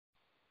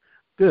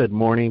Good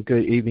morning,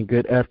 good evening,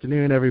 good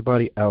afternoon,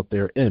 everybody out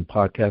there in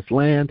podcast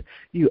land.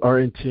 You are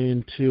in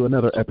tune to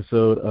another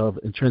episode of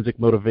Intrinsic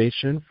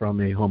Motivation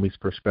from a homie's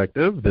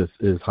perspective. This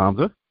is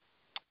Hamza.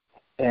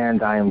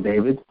 And I am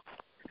David.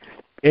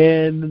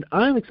 And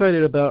I'm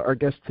excited about our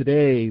guest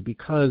today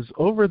because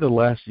over the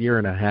last year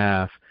and a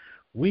half,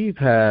 we've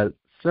had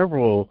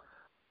several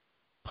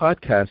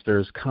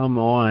podcasters come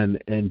on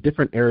in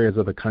different areas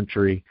of the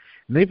country,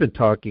 and they've been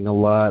talking a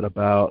lot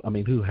about,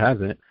 who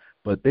hasn't?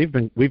 But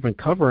we've been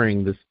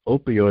covering this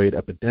opioid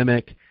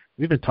epidemic.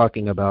 We've been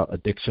talking about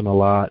addiction a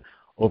lot,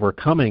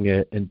 overcoming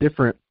it, and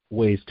different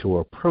ways to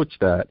approach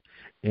that.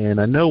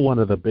 And I know one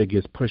of the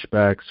biggest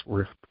pushbacks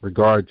with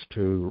regards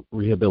to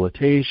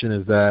rehabilitation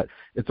is that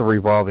it's a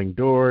revolving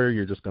door.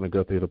 You're just going to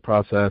go through the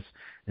process,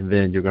 and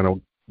then you're going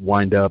to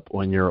wind up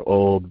on your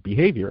old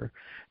behavior.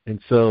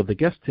 And so the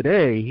guest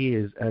today, he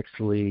is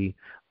actually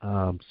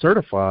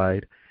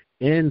certified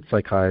in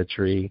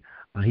psychiatry.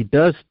 He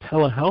does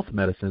telehealth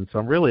medicine, so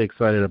I'm really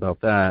excited about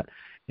that.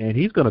 And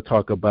he's going to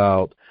talk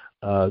about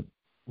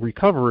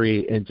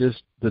recovery and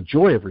just the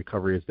joy of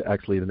recovery is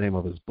actually the name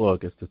of his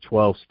book. It's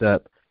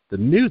the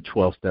new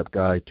 12-step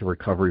guide to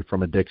recovery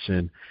from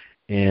addiction.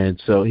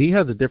 And so he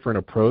has a different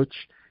approach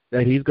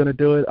that he's going to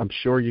do it. I'm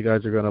sure you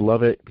guys are going to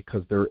love it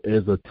because there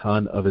is a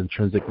ton of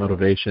intrinsic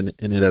motivation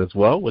in it as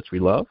well, which we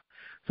love.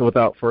 So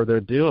without further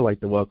ado, I'd like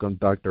to welcome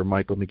Dr.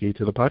 Michael McGee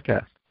to the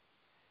podcast.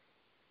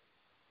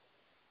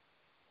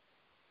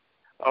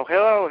 Oh,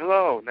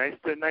 hello. Nice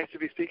to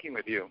be speaking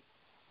with you.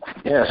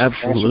 Yes,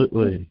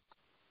 absolutely.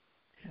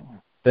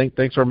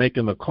 Thanks for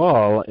making the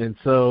call. And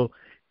so,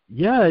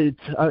 I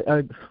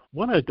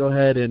want to go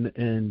ahead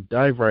and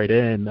dive right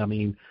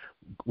in.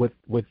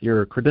 With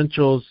your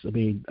credentials,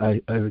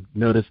 I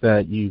noticed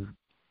that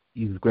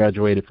you've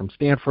graduated from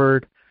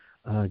Stanford.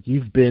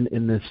 You've been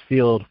in this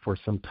field for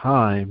some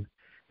time.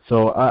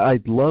 So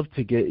I'd love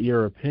to get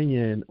your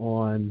opinion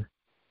on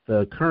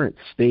the current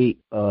state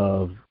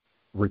of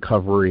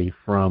recovery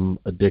from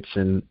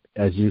addiction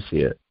as you see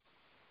it.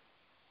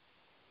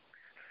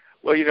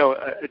 Well,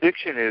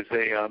 addiction is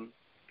a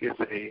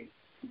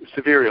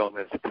severe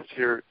illness,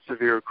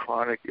 severe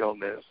chronic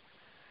illness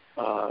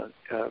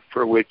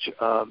for which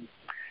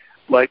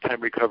lifetime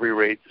recovery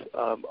rates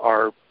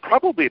are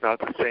probably about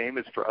the same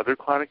as for other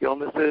chronic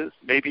illnesses,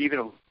 maybe even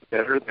a little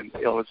better than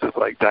illnesses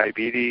like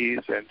diabetes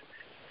and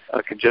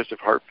congestive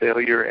heart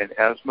failure and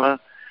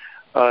asthma.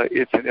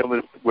 It's an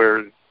illness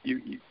where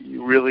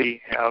you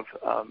really have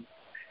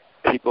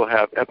people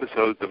have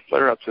episodes of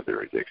flare-ups of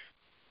their addiction,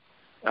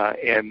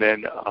 and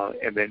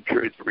then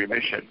periods of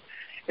remission.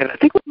 And I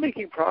think we're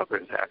making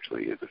progress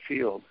actually as a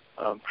field.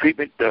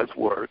 Treatment does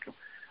work.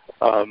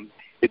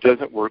 It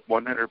doesn't work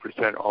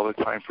 100% all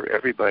the time for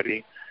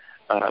everybody,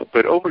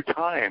 but over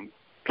time,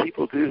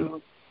 people do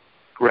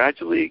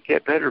gradually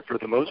get better for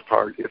the most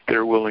part if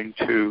they're willing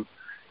to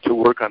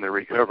work on their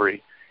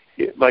recovery.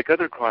 Like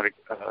other chronic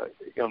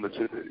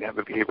illnesses that have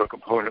a behavioral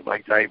component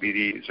like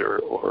diabetes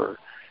or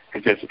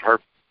congestive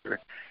heart failure,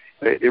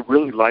 it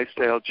really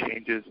lifestyle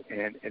changes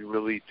and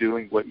really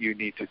doing what you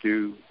need to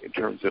do in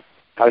terms of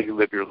how you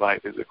live your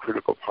life is a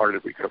critical part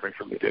of recovering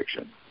from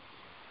addiction.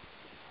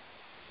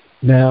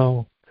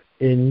 Now,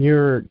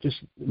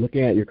 just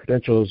looking at your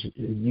credentials,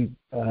 you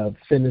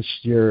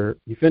finished in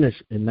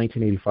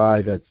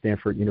 1985 at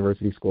Stanford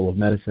University School of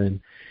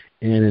Medicine,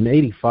 and in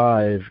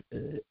 '85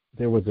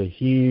 there was a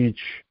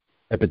huge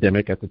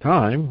epidemic at the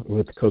time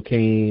with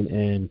cocaine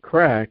and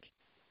crack,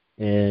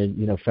 and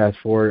fast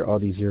forward all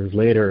these years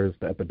later is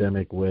the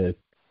epidemic with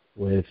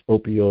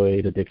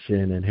opioid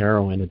addiction and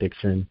heroin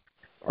addiction.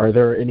 Are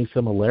there any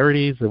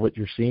similarities of what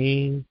you're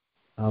seeing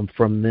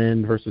from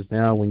then versus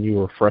now when you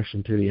were fresh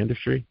into the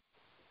industry?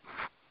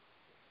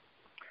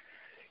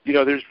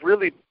 There's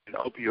really an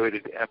opioid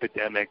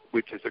epidemic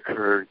which has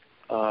occurred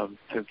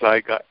since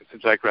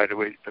I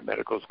graduated from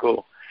medical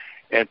school,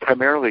 and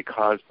primarily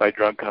caused by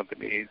drug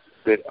companies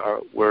that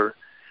were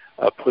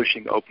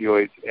pushing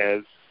opioids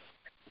as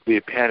the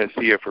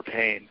panacea for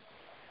pain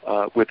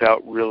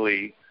without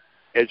really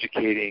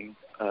educating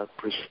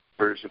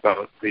prescribers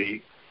about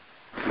the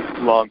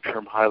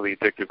long-term, highly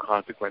addictive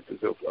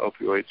consequences of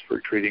opioids for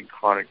treating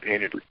chronic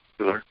pain in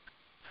particular.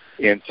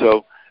 And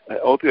so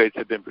opioids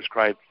have been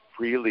prescribed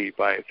freely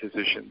by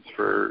physicians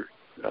for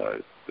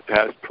the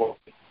past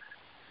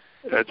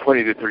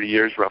 20 to 30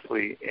 years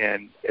roughly,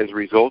 and as a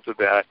result of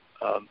that,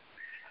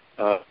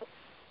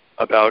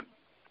 about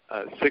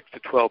 6 to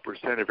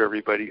 12% of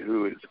everybody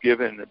who is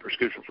given a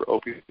prescription for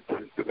opioids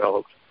has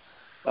developed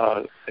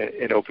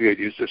an opioid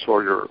use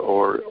disorder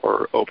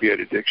or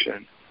opioid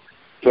addiction.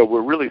 So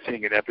we're really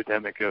seeing an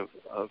epidemic of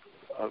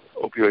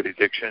opioid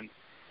addiction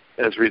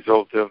as a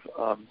result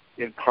of,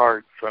 in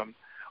part, from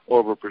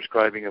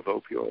overprescribing of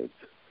opioids.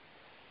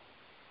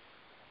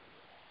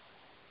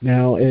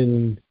 Now,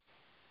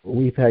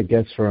 we've had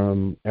guests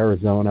from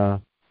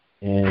Arizona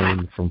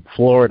and from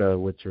Florida,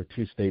 which are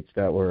two states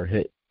that were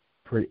hit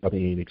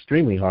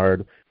extremely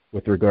hard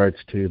with regards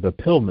to the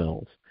pill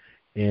mills.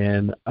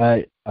 And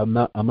I'm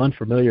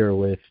unfamiliar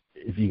with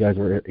if you guys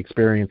were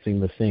experiencing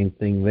the same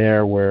thing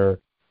there, where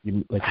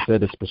like you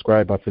said, it's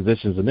prescribed by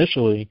physicians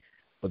initially,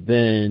 but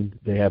then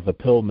they have the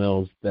pill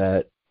mills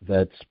that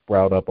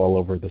sprout up all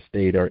over the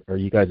state. Are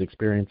you guys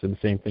experiencing the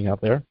same thing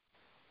out there?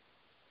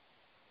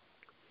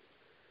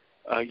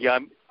 Yeah,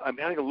 I'm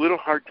having a little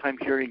hard time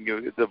hearing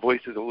you. The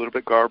voice is a little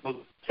bit garbled.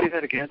 Say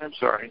that again. I'm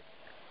sorry.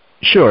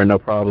 Sure, no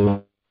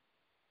problem.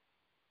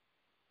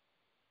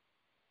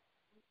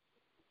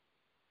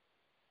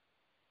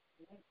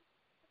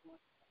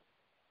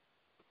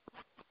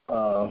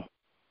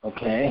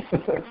 Okay.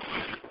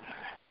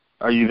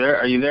 Are you there?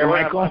 Are you there,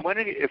 Well, Michael? I'm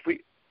wondering if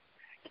we.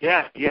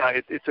 Yeah.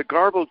 It's a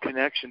garbled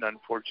connection,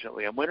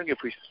 unfortunately. I'm wondering if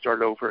we should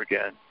start over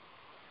again.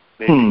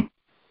 Maybe.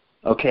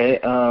 Okay.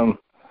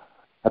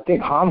 I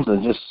think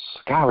Hamza just.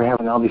 God, we're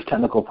having all these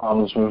technical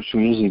problems, which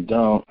we usually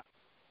don't.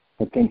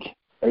 I think.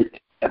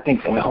 Wait,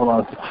 hold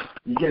on.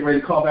 You getting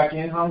ready to call back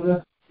in,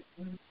 Hamza?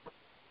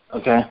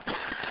 Okay.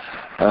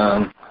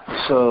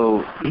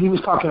 So he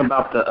was talking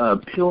about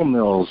the pill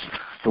mills,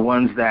 the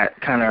ones that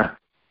kind of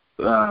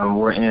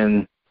were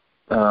in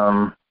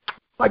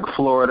like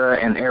Florida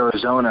and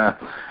Arizona,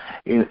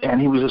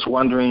 and he was just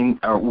wondering,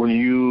 were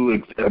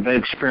you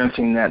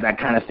experiencing that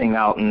kind of thing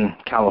out in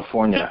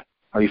California?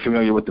 Are you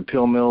familiar with the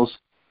pill mills?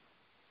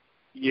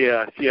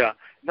 Yes, yeah.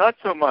 Not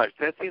so much.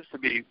 That seems to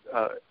be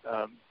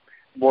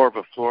more of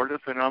a Florida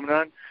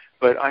phenomenon.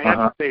 But I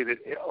have to say that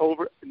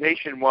over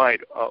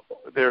nationwide,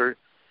 there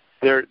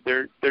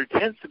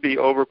tends to be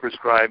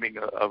overprescribing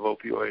of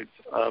opioids.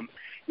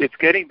 It's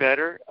getting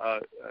better.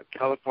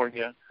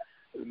 California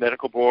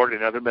Medical Board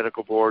and other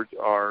medical boards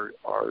are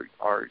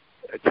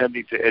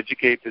attempting to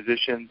educate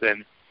physicians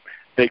and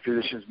make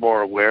physicians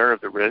more aware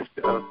of the risk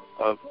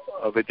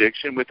of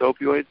addiction with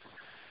opioids.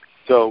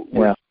 So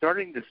we're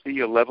starting to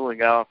see a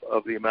leveling out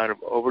of the amount of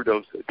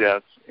overdose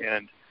deaths,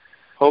 and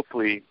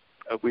hopefully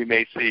we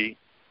may see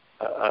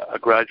a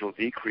gradual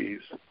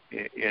decrease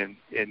in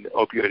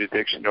opioid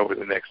addiction over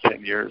the next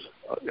 10 years,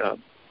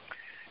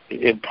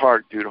 in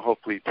part due to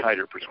hopefully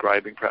tighter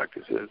prescribing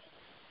practices.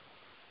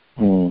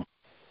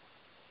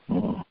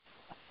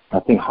 I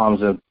think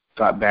Hamza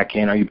got back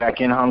in. Are you back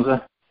in,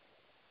 Hamza?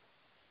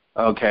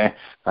 Okay.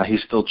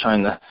 He's still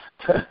trying to.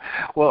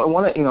 Well,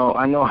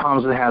 I know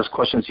Hamza has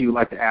questions he would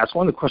like to ask.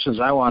 One of the questions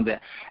I wanted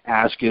to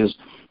ask is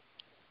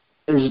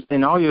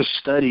in all your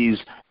studies,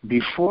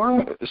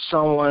 before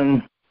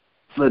someone,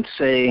 let's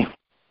say,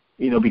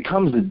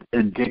 becomes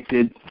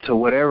addicted to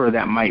whatever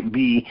that might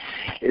be,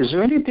 is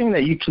there anything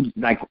that you could,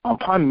 like,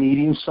 upon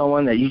meeting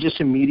someone, that you just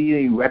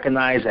immediately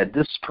recognize that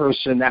this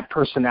person, that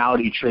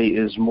personality trait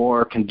is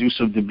more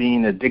conducive to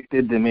being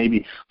addicted than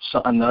maybe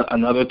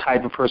another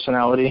type of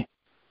personality?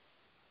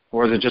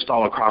 Or is it just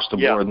all across the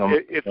board?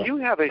 If you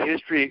have a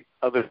history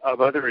of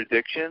other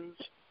addictions,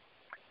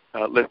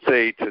 let's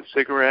say to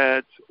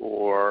cigarettes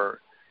or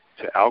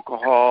to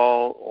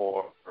alcohol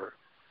or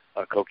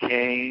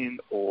cocaine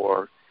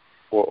or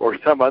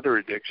some other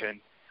addiction,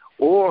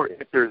 or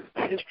if there's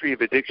a history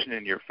of addiction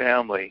in your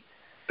family,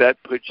 that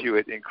puts you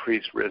at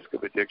increased risk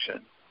of addiction.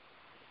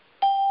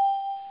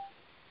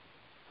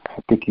 I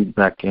think he's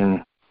back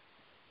in.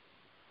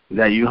 Is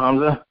that you,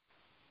 Hamza?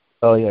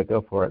 Oh, yeah,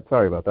 go for it.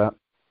 Sorry about that.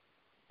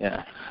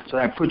 Yeah, so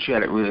that puts you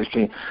at it really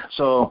extreme.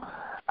 So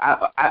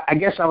I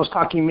guess I was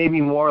talking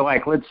maybe more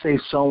like, let's say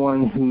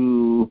someone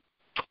who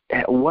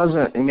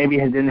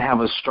didn't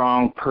have a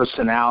strong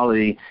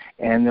personality,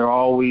 and they're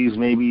always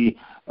maybe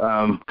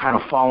kind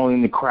of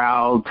following the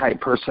crowd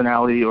type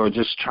personality, or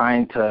just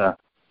trying to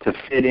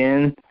fit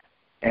in,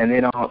 and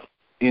they don't,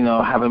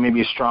 have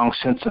maybe a strong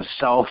sense of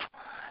self.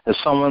 If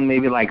someone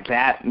maybe like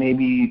that,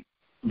 maybe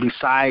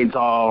besides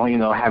all,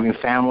 having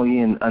family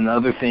and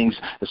other things,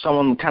 is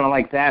someone kind of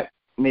like that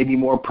maybe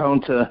more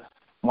prone to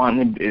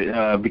wanting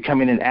to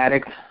becoming an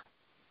addict?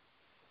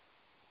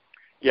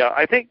 Yeah,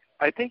 I think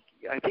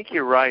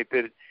you're right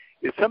that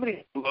if somebody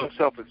has low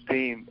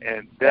self-esteem,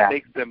 and that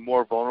makes them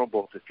more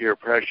vulnerable to peer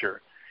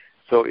pressure.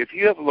 So if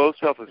you have low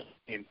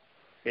self-esteem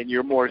and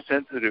you're more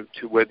sensitive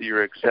to whether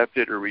you're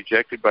accepted or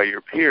rejected by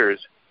your peers,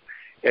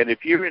 and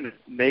if you're in a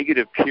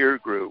negative peer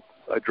group,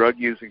 a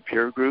drug-using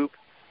peer group,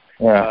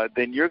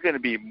 then you're going to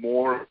be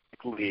more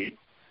likely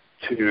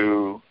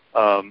to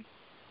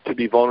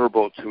be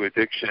vulnerable to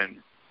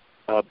addiction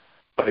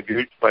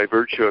by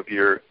virtue of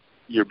your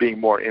being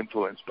more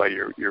influenced by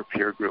your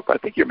peer group. I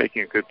think you're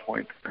making a good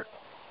point there.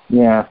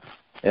 Yeah.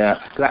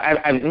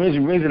 The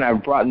reason I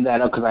brought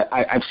that up, because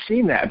I've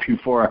seen that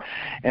before,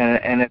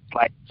 and it's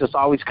like just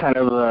always kind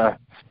of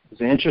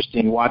it's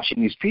interesting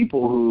watching these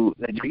people who,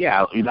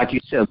 like you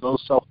said, low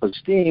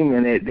self-esteem,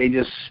 and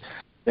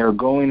they're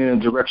going in a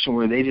direction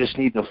where they just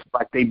need to feel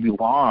like they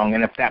belong.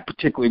 And if that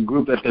particular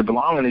group that they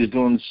belong in is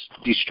doing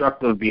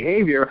destructive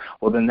behavior,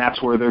 well, then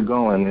that's where they're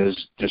going,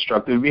 is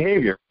destructive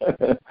behavior.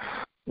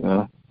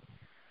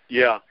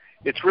 Yeah,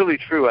 it's really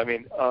true. I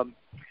mean,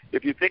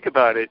 if you think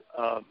about it,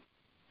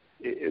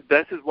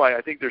 this is why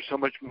I think there's so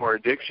much more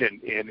addiction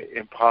in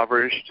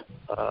impoverished,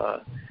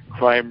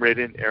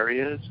 crime-ridden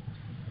areas,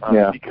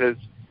 because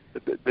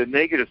the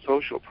negative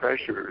social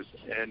pressures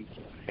and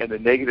the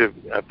negative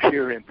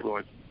peer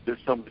influence is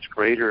so much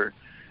greater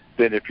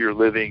than if you're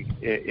living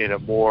in a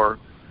more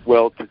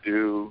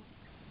well-to-do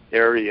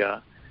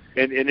area.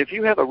 And if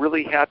you have a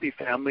really happy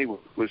family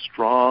with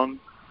strong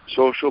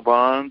social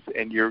bonds,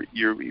 and you're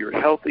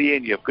healthy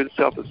and you have good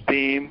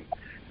self-esteem,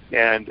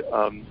 and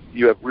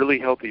you have really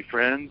healthy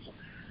friends,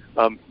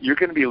 you're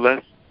going to be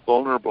less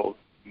vulnerable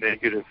to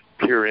negative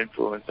peer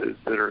influences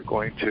that are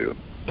going to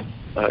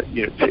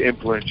to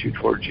influence you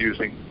towards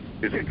using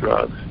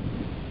drugs.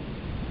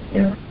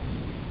 Yeah.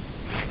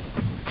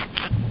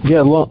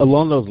 Yeah,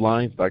 along those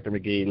lines, Dr.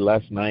 McGee,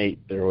 last night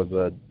there was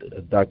a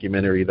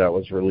documentary that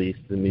was released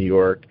in New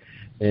York,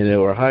 and they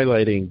were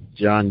highlighting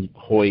John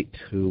Hoyt,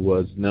 who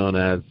was known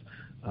as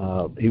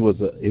he was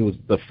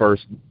the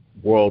first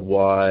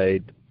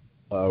worldwide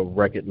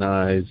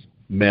recognized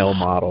male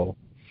model.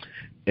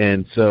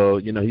 And so,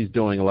 he's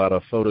doing a lot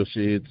of photo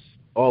shoots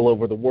all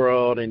over the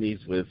world, and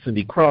he's with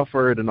Cindy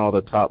Crawford and all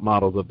the top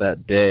models of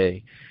that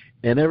day.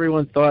 And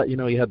everyone thought,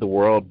 he had the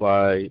world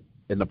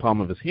in the palm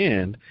of his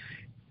hand.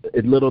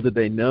 And little did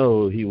they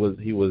know he was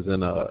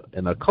in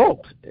a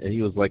cult.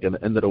 He was like an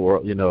end of the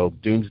world,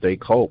 doomsday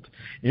cult.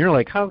 And you're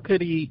like, how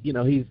could he?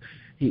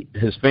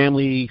 His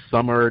family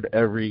summered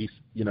every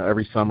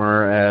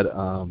summer at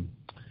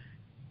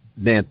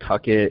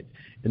Nantucket,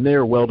 and they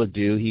were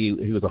well-to-do.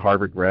 He was a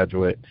Harvard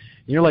graduate.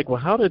 And you're like, well,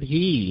 how did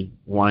he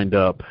wind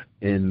up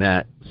in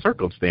that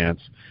circumstance?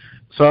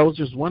 So I was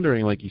just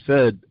wondering, like you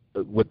said,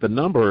 with the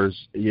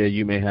numbers,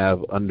 you may have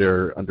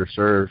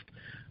underserved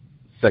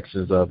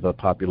sections of the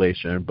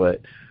population, but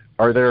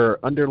are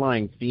there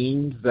underlying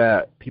themes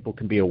that people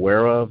can be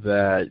aware of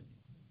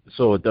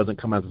so it doesn't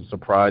come as a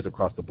surprise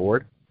across the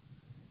board?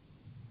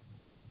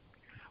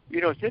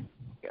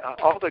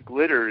 All the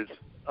glitters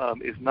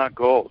is not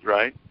gold,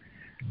 right?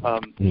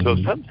 So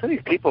some of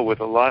these people with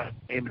a lot of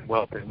fame and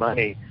wealth and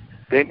money,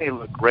 they may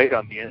look great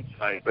on the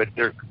inside, but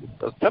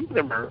some of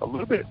them are a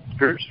little bit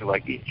spiritually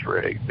like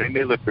Easter eggs. They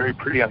may look very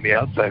pretty on the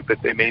outside, but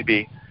they may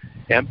be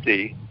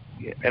empty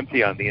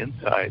on the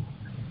inside.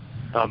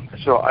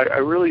 So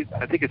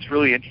I think it's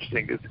really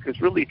interesting because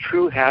really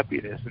true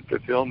happiness and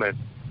fulfillment,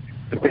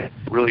 the things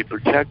that really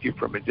protect you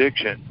from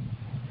addiction,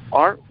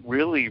 aren't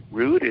really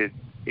rooted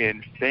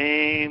in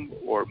fame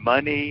or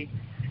money.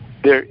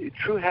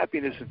 True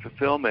happiness and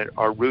fulfillment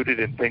are rooted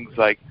in things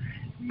like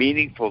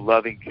meaningful,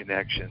 loving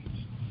connections,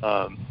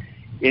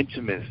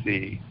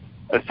 intimacy,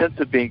 a sense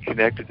of being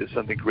connected to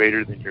something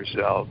greater than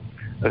yourself,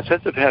 a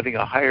sense of having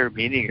a higher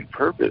meaning and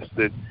purpose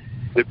that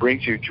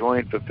brings you joy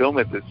and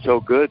fulfillment that's so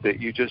good that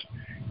you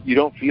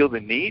don't feel the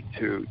need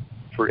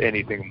for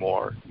anything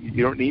more.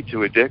 You don't need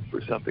to addict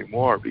for something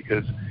more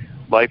because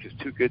life is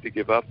too good to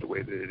give up the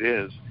way that it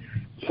is.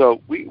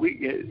 So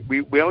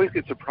we always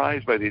get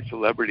surprised by these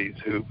celebrities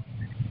who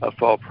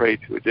fall prey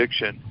to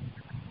addiction,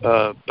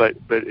 but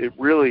it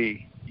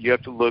really, you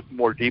have to look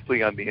more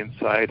deeply on the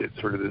inside at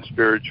sort of the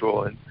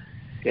spiritual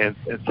and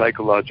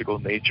psychological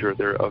nature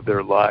of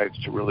their lives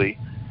to really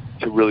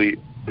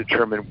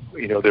determine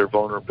their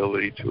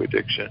vulnerability to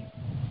addiction.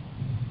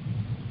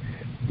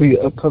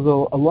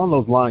 Because along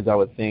those lines, I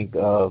would think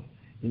of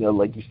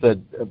like you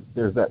said,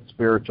 there's that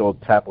spiritual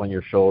tap on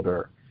your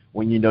shoulder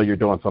when you're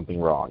doing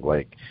something wrong,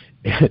 like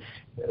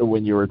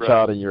when you were a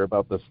child and you're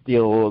about to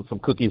steal some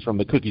cookies from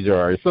the cookie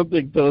jar,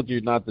 something told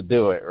you not to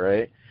do it,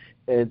 right?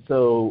 And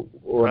so,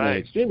 or an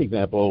extreme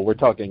example, we're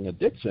talking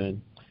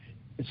addiction.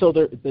 So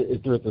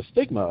there's a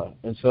stigma,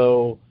 and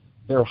so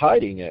they're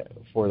hiding it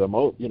for the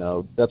most.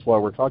 That's why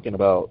we're talking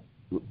about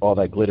all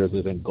that glitters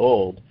isn't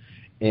gold.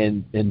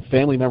 And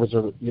family members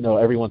are,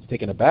 everyone's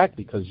taken aback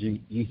because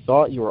you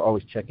thought you were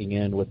always checking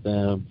in with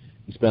them,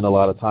 you spent a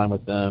lot of time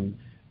with them,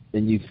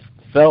 and you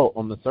felt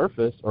on the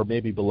surface, or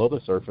maybe below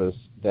the surface,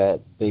 that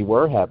they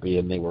were happy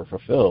and they were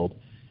fulfilled.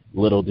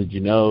 Little did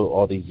you know,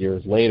 all these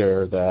years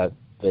later, that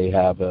they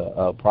have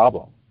a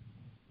problem.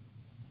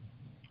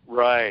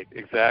 Right,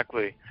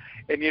 exactly.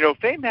 And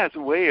fame has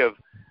a way of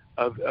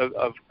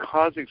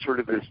causing sort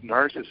of this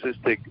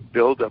narcissistic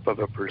buildup of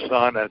a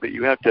persona that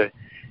you have to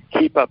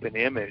keep up an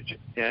image,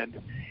 and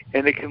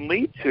it can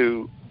lead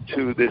to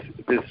this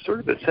sort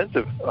of a sense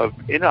of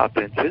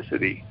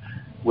inauthenticity,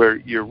 where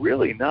you're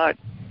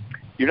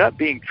not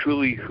being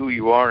truly who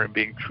you are and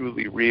being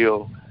truly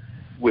real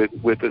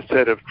with a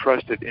set of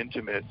trusted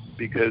intimates,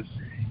 because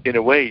in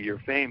a way your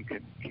fame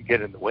can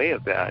get in the way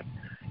of that.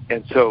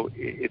 And so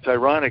it's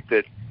ironic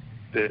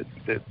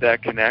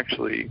that can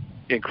actually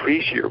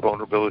increase your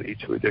vulnerability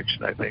to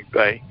addiction, I think,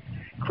 by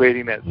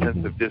creating that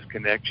sense of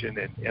disconnection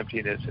and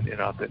emptiness and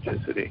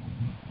inauthenticity.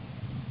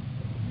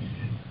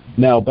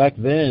 Now, back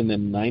then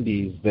in the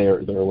 90s,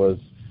 there was,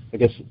 I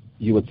guess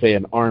you would say,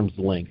 an arm's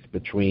length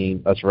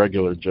between us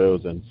regular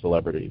Joes and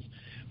celebrities.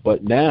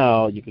 But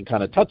now you can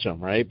kind of touch them,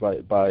 right,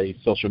 by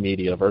social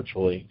media,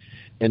 virtually.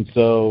 And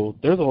so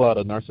there's a lot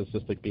of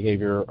narcissistic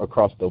behavior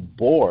across the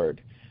board.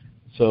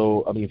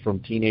 So, I mean, from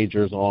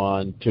teenagers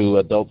on to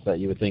adults that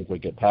you would think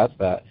would get past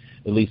that,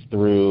 at least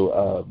through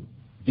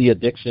the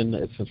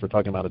addiction, since we're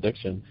talking about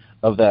addiction,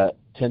 of that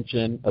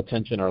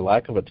attention or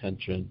lack of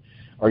attention.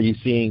 Are you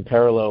seeing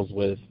parallels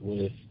with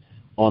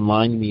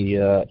online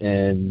media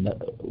and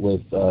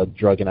with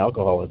drug and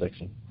alcohol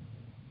addiction?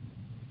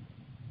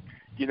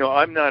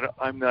 I'm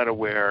not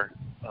aware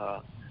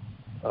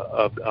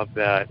of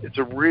that. It's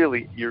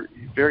you're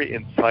very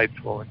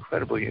insightful,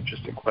 incredibly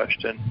interesting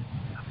question.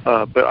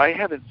 But I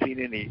haven't seen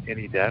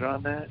any data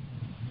on that,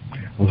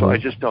 so I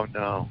just don't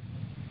know.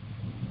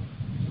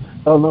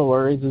 Oh, no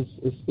worries.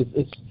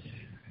 It's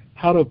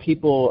how do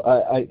people?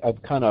 I'm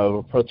kind of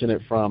approaching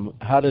it from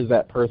how does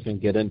that person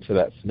get into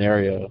that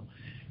scenario?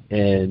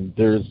 And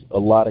there's a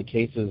lot of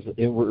cases,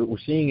 and we're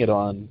seeing it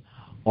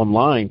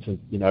online since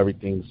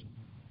everything's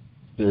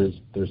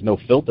there's no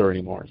filter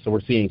anymore. So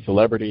we're seeing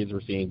celebrities,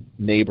 we're seeing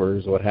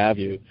neighbors, what have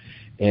you.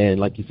 And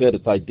like you said,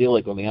 it's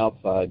idyllic on the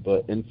outside,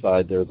 but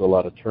inside there's a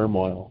lot of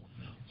turmoil.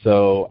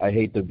 So I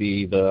hate to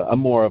be I'm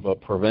more of a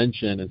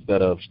prevention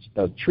instead of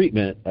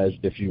treatment, as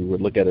if you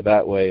would look at it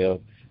that way,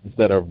 of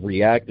instead of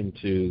reacting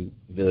to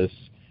this,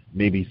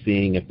 maybe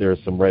seeing if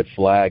there's some red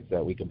flags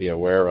that we can be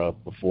aware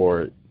of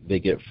before they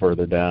get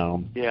further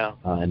down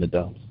in the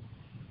dumps.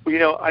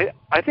 Well,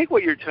 I think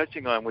what you're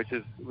touching on, which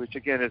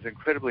again is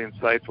incredibly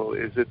insightful,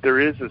 is that there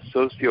is a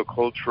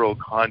sociocultural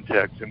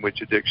context in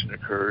which addiction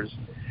occurs,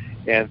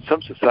 and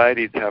some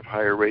societies have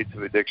higher rates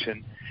of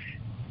addiction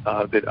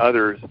than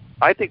others.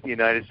 I think the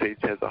United States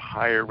has a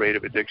higher rate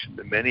of addiction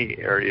than many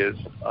areas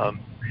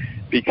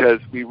because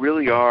we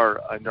really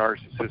are a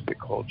narcissistic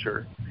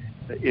culture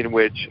in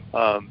which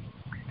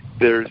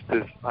there's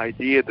this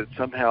idea that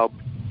somehow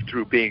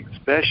through being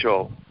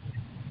special,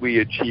 we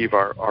achieve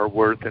our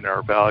worth and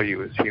our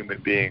value as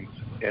human beings.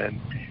 And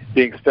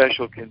being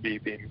special can be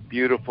being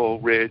beautiful,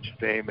 rich,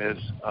 famous,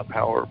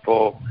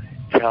 powerful,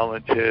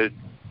 talented.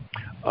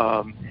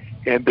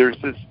 And there's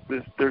this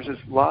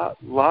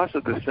loss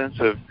of the sense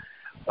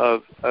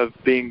of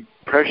being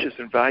precious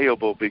and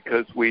valuable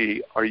because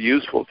we are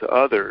useful to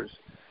others.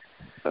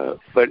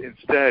 But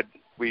instead,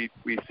 we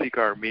seek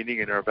our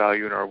meaning and our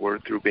value and our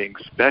worth through being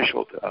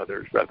special to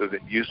others rather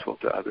than useful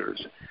to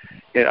others.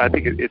 And I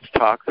think it's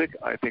toxic.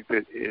 I think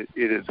that it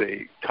is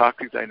a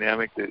toxic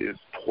dynamic that is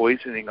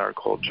poisoning our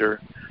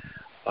culture,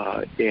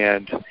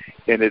 and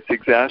it's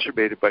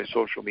exacerbated by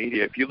social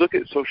media. If you look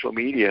at social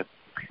media,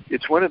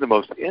 it's one of the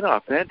most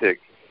inauthentic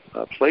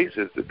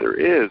places that there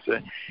is.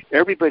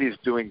 Everybody's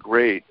doing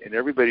great, and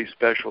everybody's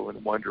special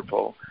and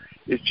wonderful.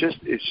 It's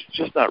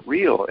just not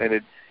real, and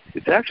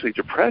it's actually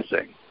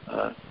depressing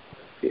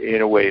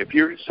in a way. If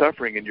you're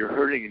suffering and you're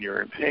hurting and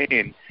you're in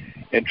pain,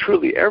 and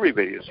truly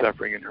everybody is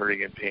suffering and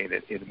hurting and pain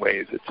in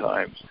ways at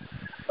times,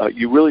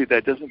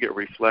 that doesn't get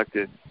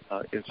reflected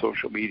in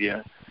social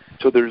media.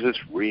 So there's this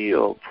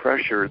real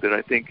pressure that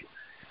I think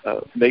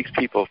makes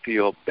people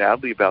feel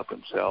badly about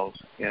themselves,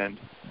 and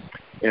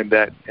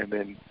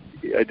then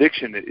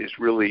addiction is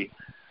really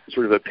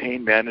sort of a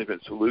pain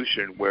management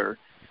solution where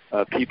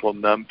people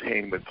numb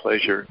pain with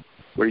pleasure,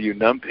 where you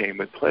numb pain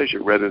with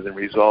pleasure rather than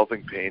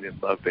resolving pain in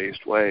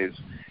love-based ways.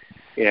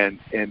 And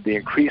the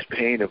increased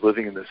pain of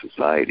living in the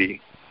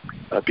society,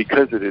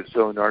 because it is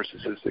so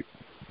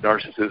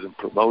narcissism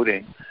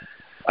promoting,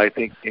 I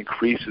think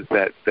increases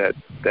that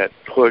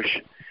push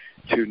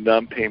to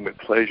numb pain with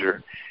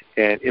pleasure.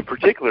 And in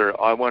particular,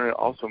 I want to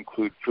also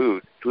include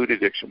food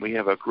addiction. We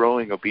have a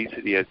growing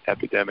obesity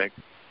epidemic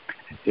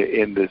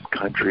in this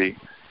country,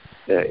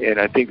 and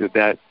I think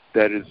that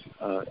is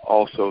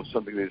also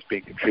something that is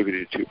being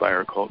contributed to by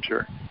our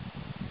culture.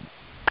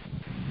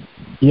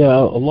 Yeah,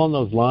 along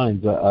those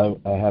lines, I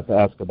have to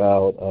ask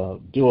about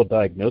dual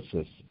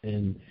diagnosis.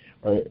 And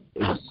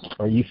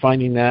are you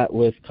finding that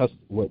with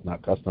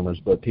not customers,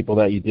 but people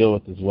that you deal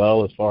with as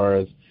well, as far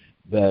as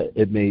that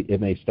it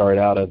may start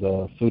out as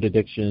a food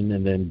addiction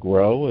and then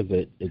grow? Is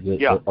it?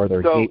 Yeah. Are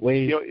there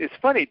gateways? It's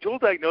funny. Dual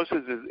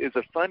diagnosis is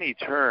a funny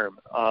term.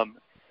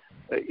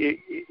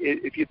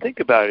 If you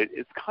think about it,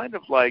 it's kind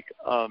of like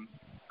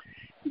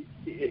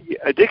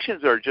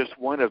addictions are just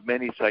one of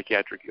many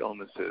psychiatric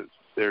illnesses.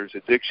 There's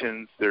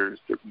addictions, there's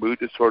mood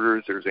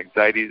disorders, there's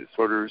anxiety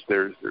disorders,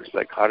 there's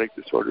psychotic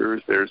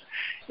disorders, there's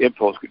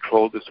impulse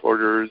control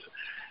disorders,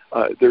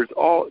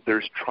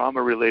 there's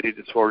trauma-related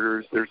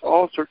disorders, there's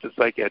all sorts of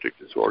psychiatric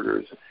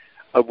disorders,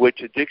 of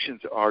which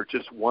addictions are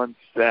just one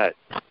set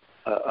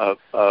of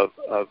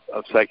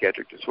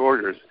psychiatric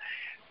disorders.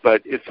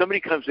 But if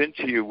somebody comes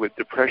into you with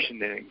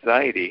depression and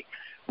anxiety,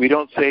 we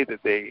don't say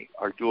that they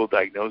are dual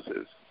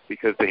diagnosis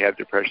because they have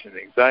depression and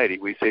anxiety.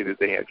 We say that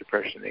they have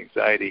depression and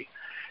anxiety.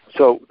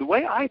 So the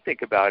way I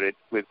think about it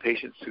with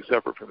patients who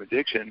suffer from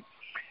addiction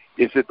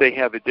is that they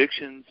have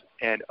addictions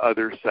and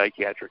other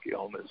psychiatric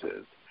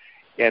illnesses.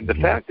 And the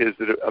fact is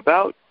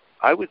that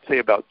I would say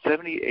about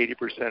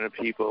 70-80% of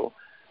people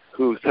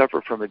who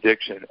suffer from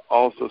addiction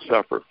also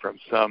suffer from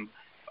some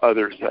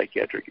other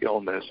psychiatric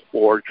illness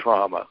or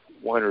trauma,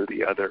 one or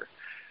the other.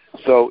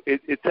 So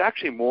it's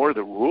actually more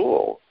the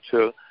rule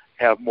to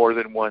have more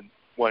than one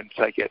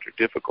psychiatric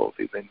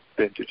difficulty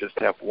than to just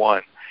have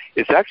one.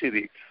 It's actually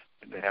the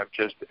to have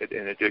just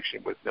an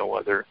addiction with no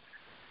other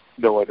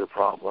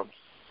problems.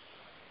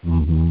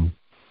 Mm-hmm.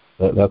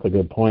 That's a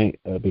good point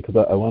because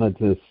I wanted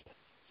to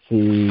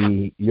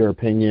see your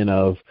opinion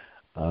of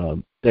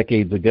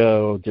decades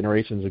ago,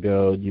 generations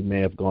ago. You may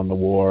have gone to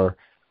war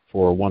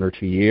for 1 or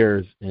 2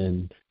 years,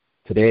 and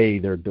today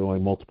they're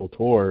doing multiple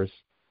tours,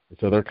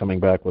 so they're coming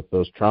back with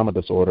those trauma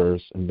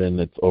disorders, and then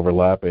it's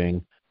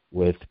overlapping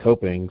with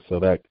coping, so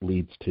that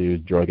leads to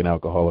drug and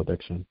alcohol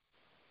addiction.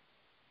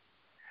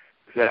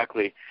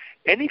 Exactly.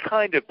 Any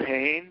kind of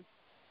pain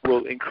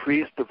will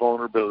increase the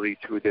vulnerability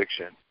to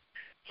addiction.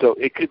 So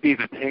it could be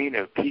the pain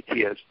of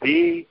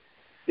PTSD,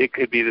 it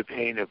could be the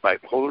pain of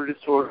bipolar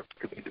disorder, it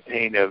could be the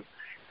pain of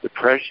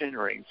depression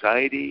or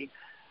anxiety.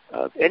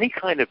 Any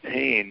kind of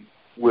pain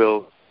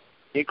will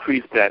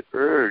increase that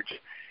urge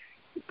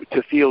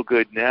to feel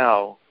good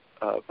now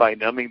by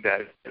numbing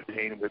that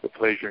pain with a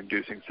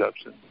pleasure-inducing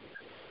substance.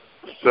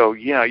 So,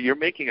 yeah, you're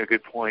making a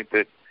good point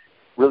that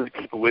really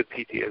people with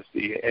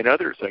PTSD and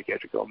other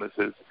psychiatric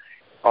illnesses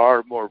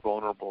are more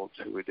vulnerable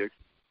to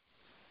addiction.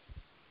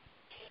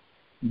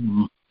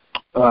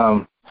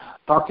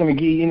 Dr.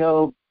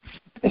 McGee,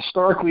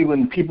 historically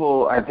when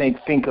people, I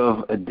think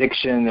of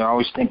addiction, they're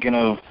always thinking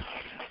of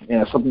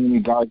something in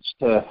regards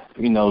to,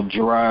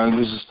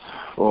 drugs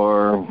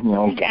or,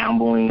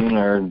 gambling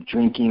or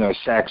drinking or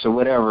sex or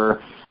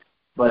whatever.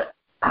 But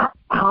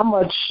how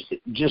much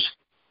just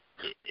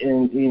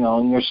in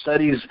your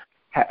studies,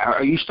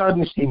 are you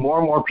starting to see more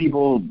and more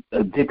people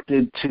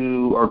addicted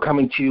to or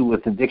coming to you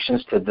with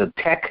addictions to the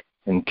tech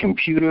and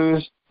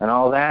computers and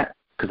all that?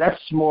 Because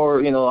that's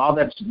more, all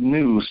that's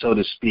new, so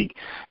to speak,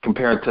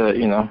 compared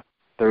to,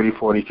 30,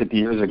 40, 50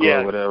 years ago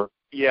or whatever.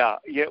 Yeah.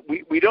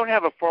 We don't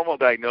have a formal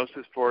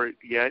diagnosis for it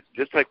yet,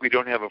 just like we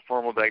don't have a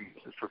formal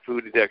diagnosis for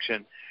food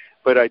addiction.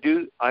 But I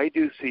do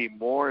see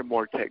more and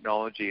more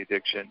technology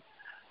addiction,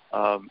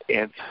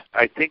 and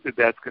I think that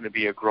that's going to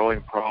be a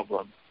growing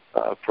problem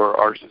for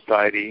our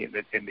society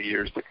in the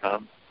years to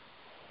come.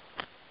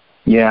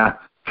 Yeah,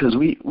 because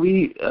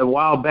we a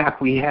while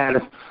back we had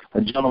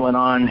a gentleman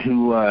on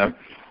who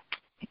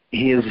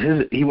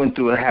he went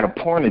through had a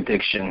porn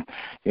addiction.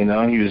 He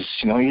was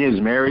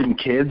married and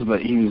kids,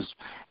 but he was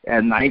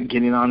at night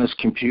getting on his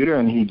computer,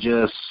 and it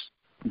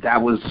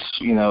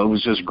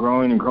was just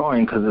growing and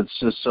growing because it's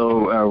just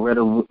so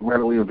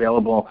readily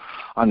available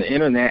on the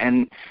internet.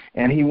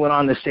 And he went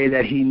on to say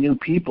that he knew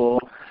people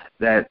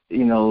that,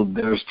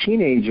 there's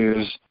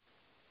teenagers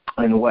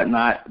and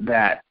whatnot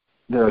that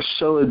they're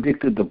so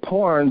addicted to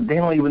porn, they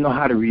don't even know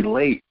how to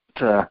relate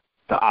to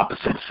the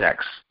opposite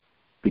sex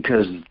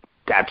because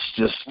that's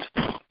just,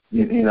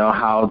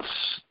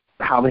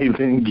 how they've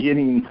been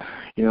getting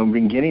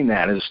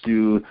that is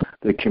through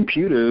the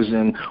computers.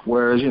 And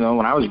whereas,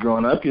 when I was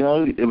growing up,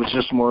 it was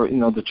just more,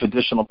 the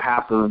traditional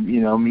path of,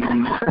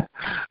 meeting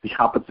the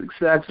opposite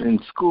sex in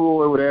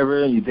school or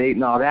whatever, and you date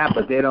and all that,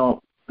 but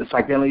it's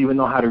like they don't even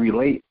know how to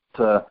relate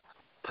to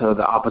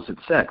the opposite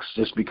sex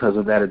just because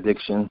of that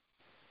addiction.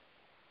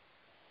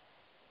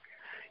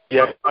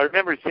 Yeah, I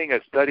remember seeing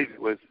a study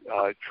that was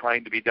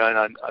trying to be done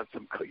on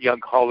some young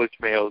college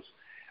males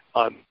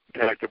on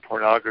the impact of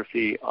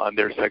pornography on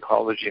their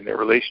psychology and their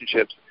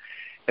relationships,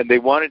 and they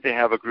wanted to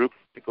have a group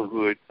of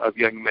people of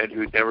young men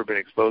who had never been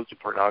exposed to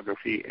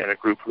pornography and a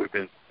group who had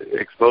been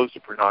exposed to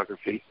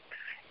pornography,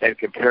 and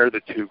compare the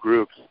two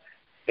groups.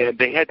 And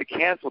they had to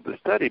cancel the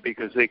study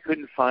because they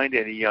couldn't find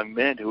any young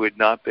men who had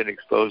not been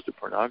exposed to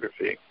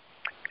pornography.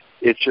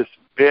 It's just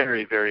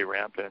very, very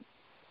rampant.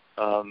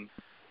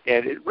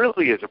 And it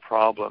really is a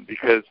problem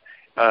because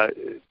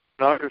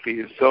pornography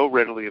is so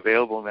readily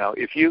available now.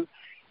 If you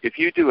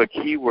do a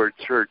keyword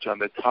search on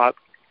the top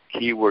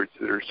keywords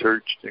that are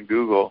searched in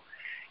Google,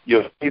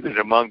 you'll see that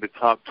among the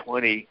top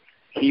 20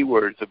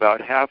 keywords, about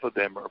half of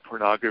them are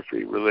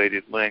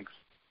pornography-related links.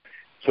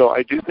 So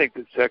I do think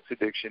that sex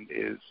addiction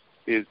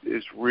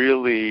is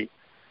really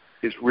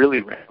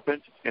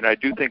rampant, and I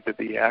do think that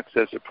the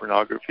access of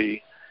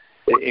pornography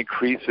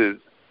increases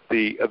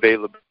the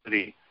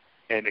availability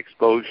and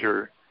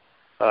exposure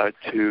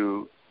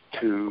to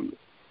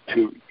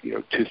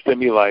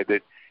stimuli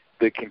that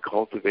can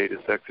cultivate a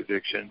sex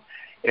addiction.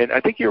 And I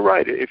think you're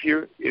right. If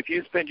you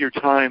spend your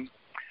time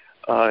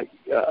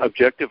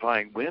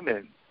objectifying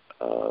women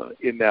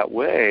in that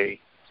way,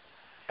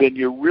 then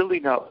you're really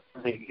not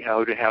learning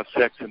how to have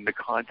sex in the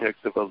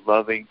context of a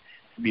loving,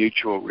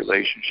 mutual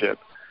relationship.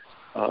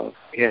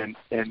 And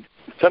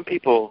some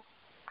people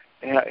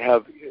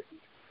have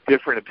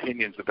different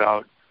opinions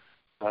about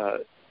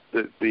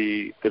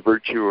the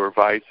virtue or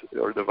vice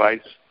or the vice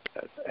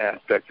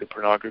aspect of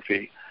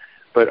pornography.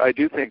 But I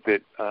do think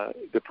that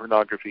the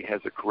pornography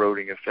has a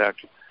corroding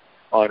effect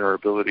on our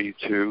ability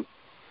to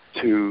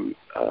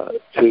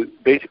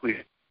basically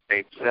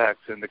make sex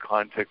in the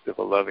context of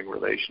a loving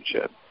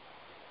relationship.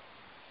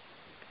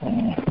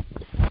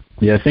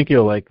 Yeah, I think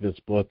you'll like this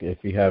book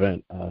if you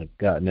haven't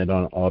gotten it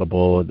on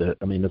Audible. There's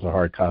a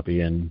hard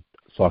copy and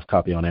soft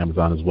copy on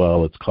Amazon as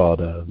well. It's called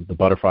The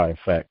Butterfly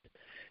Effect.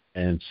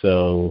 And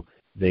so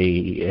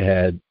they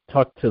had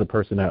talked to the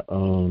person that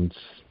owns,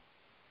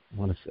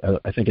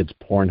 I think it's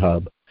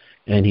Pornhub,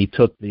 and he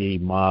took the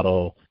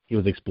model. He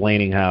was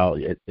explaining how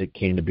it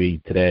came to be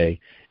today,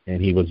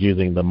 and he was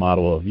using the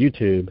model of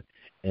YouTube,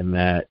 in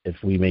that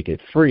if we make it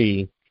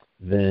free,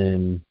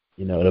 then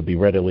it'll be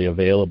readily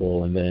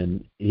available. And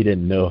then he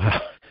didn't know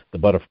how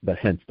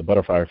hence the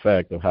butterfly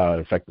effect of how it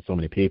affected so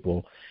many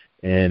people.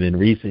 And in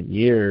recent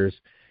years,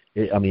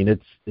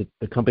 the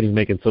company's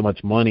making so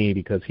much money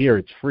because here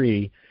it's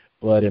free,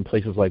 but in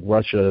places like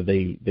Russia,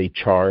 they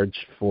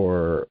charge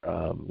for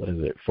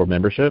for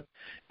membership,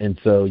 and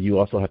so you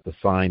also have to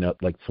sign up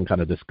like some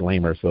kind of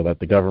disclaimer so that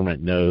the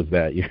government knows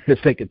that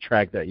they can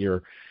track that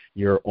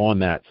you're on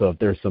that. So if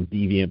there's some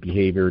deviant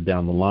behavior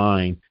down the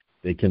line,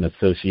 they can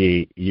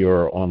associate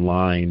your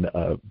online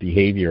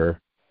behavior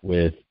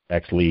with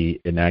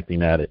actually enacting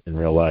that in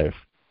real life.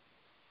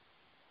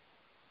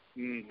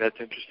 That's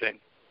interesting.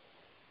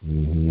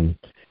 Mm-hmm.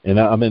 And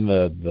I'm in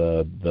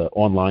the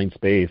online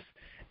space,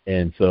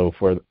 and so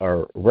for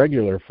our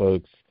regular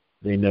folks,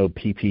 they know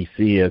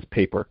PPC as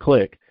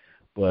pay-per-click,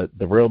 but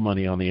the real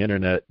money on the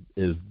internet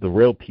is the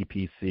real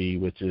PPC,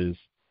 which is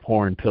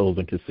porn, pills,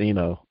 and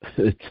casino.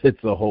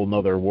 It's a whole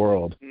nother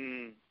world.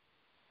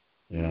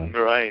 Yeah.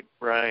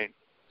 Right.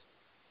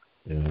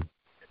 Yeah.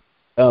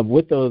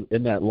 With those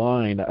in that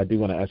line, I do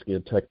want to ask you a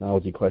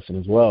technology question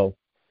as well,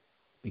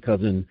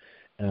 because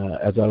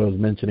as I was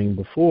mentioning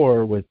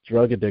before, with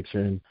drug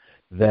addiction,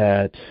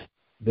 that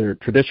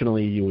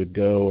traditionally you would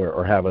go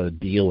or have a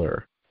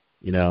dealer,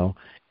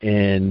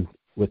 and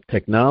with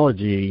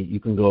technology, you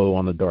can go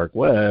on the dark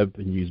web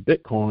and use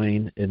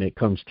Bitcoin, and it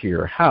comes to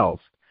your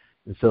house.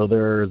 And so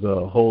there's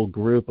a whole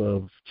group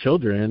of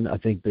children. I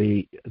think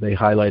they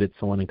highlighted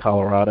someone in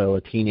Colorado,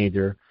 a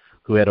teenager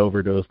who had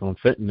overdosed on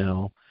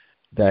fentanyl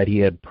that he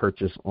had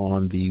purchased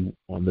on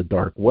the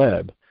dark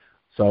web.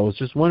 So I was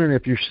just wondering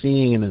if you're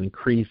seeing an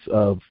increase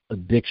of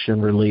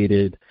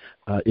addiction-related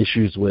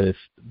issues with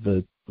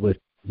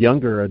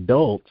younger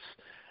adults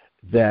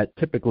that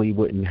typically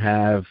wouldn't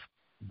have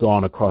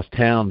gone across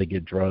town to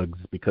get drugs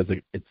because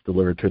it's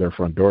delivered to their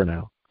front door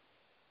now.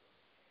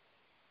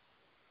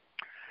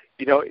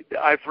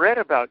 I've read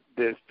about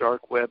this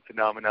dark web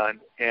phenomenon,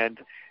 and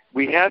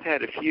we have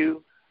had a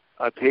few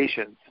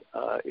patients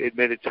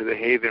admitted to the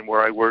Haven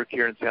where I work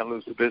here in San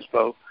Luis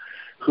Obispo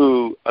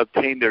who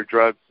obtained their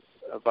drugs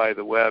via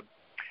the web.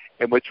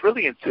 And what's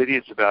really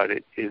insidious about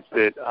it is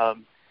that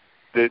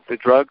the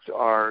drugs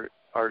are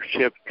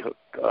shipped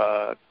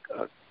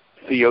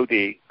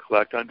COD,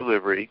 collect on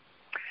delivery,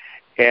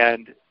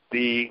 and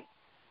they're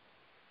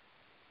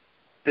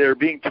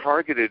being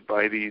targeted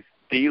by these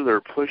dealer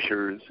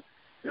pushers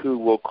who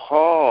will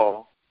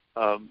call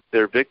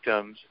their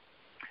victims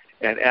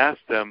and ask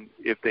them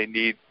if they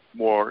need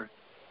more,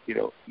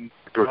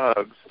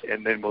 drugs,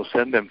 and then we'll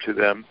send them to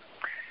them.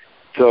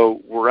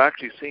 So we're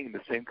actually seeing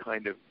the same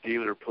kind of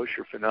dealer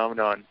pusher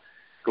phenomenon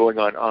going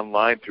on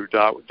online through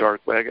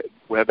dark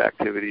web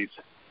activities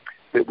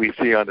that we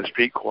see on the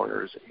street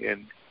corners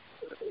in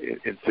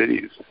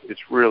cities.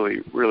 It's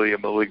really, really a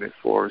malignant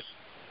force.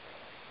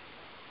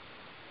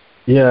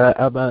 Yeah,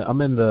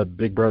 I'm in the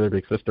Big Brother,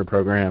 Big Sister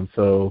program,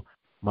 so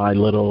my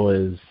little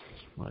is,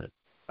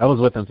 I was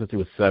with him since he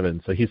was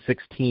 7, so he's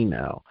 16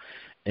 now.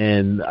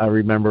 And I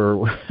remember,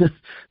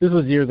 this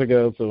was years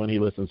ago, so when he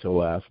listens, he'll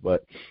laugh,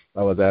 but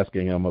I was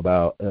asking him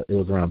about, it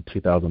was around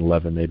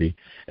 2011 maybe,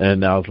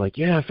 and I was like,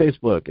 yeah,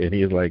 Facebook. And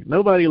he's like,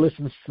 nobody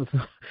listens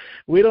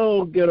we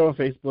don't get on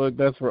Facebook,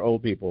 that's for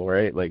old people,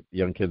 right? Like,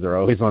 young kids are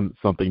always on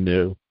something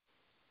new.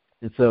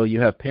 And so you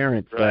have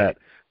parents that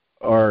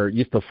are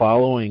used to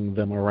following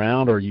them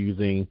around or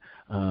using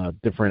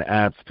different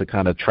apps to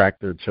kind of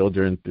track their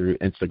children through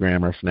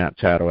Instagram or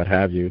Snapchat or what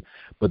have you,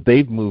 but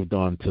they've moved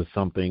on to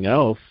something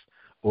else,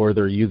 or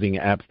they're using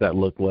apps that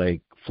look like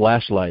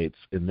flashlights,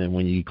 and then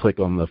when you click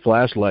on the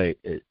flashlight,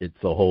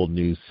 it's a whole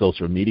new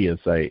social media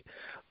site.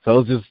 So I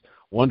was just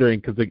wondering,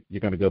 because you're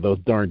going to go, those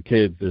darn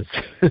kids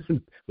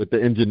with the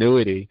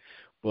ingenuity,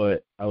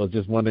 but I was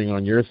just wondering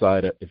on your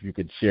side if you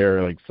could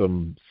share like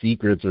some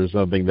secrets or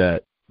something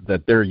that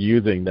they're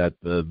using that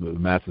the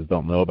masses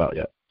don't know about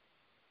yet.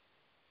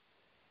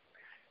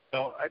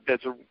 No,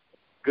 that's a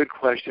good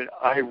question.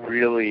 I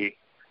really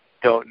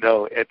don't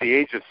know. At the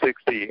age of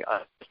 60,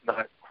 I'm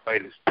not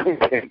quite as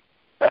tuned in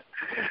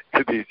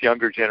to these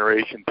younger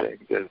generation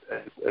things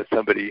as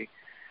somebody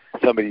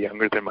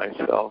younger than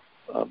myself.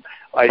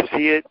 I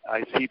see it.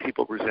 I see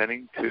people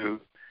presenting to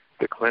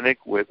the clinic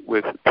with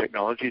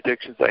technology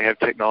addictions. I have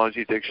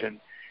technology addiction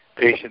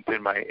patients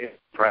in my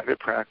private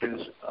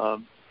practice,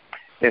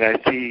 and I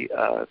see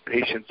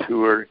patients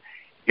who are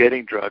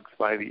getting drugs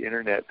by the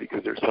internet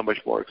because they're so much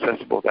more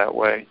accessible that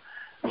way.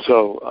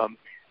 So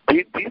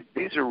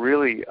these are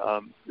really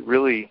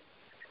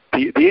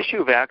the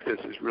issue of access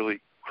is really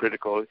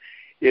critical.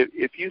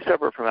 If you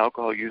suffer from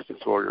alcohol use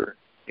disorder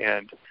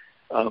and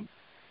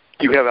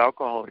you have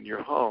alcohol in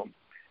your home,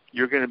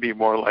 you're going to be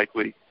more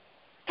likely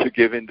to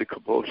give in to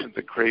compulsions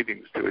and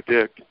cravings to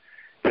addict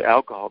to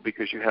alcohol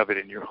because you have it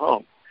in your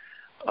home.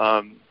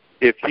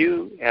 If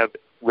you have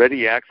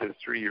ready access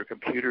through your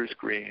computer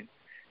screen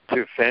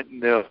to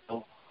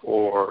fentanyl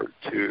or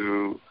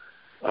to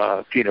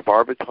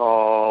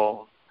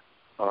phenobarbital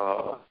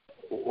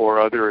or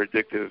other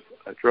addictive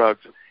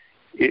drugs,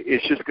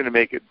 it's just going to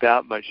make it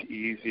that much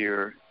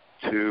easier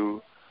to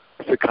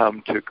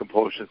succumb to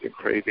compulsions and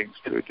cravings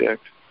to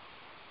addict.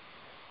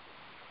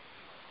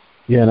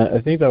 Yeah, and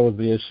I think that was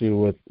the issue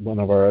with one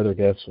of our other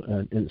guests,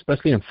 and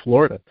especially in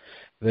Florida.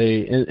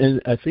 And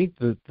I think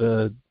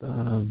that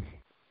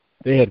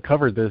they had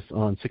covered this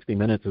on 60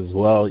 Minutes as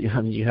well. You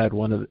had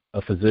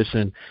a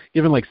physician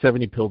giving like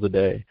 70 pills a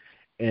day,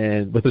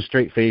 and with a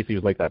straight face, he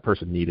was like that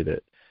person needed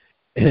it.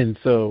 And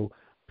so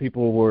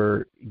people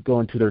were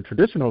going to their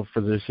traditional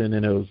physician,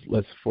 and it was,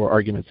 let's for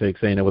argument's sake,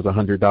 saying it was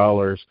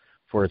 $100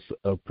 for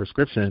a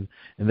prescription,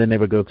 and then they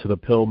would go to the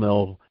pill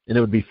mill, and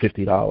it would be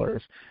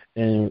 $50.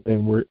 And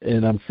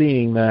I'm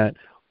seeing that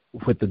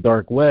with the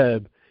dark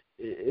web,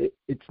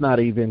 it's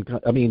not even.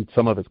 I mean,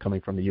 some of it's coming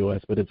from the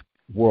U.S., but it's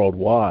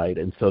worldwide,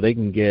 and so they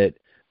can get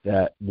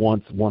that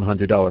once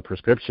 $100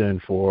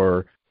 prescription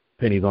for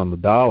pennies on the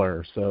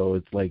dollar. So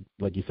it's like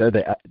you said,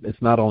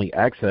 it's not only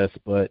access,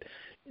 but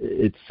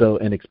it's so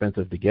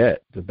inexpensive to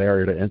get. The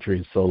barrier to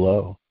entry is so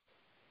low.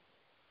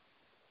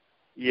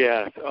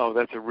 Yes. Oh,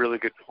 that's a really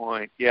good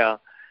point. Yeah.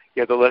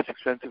 The less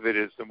expensive it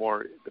is, the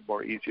more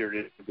easier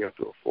it is to be able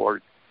to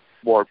afford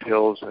more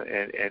pills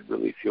and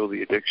really fuel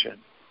the addiction.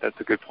 That's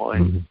a good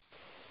point.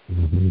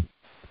 Mm-hmm. Mm-hmm.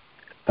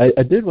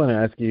 I did want to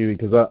ask you,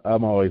 because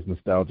I'm always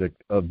nostalgic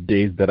of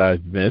days that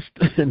I've missed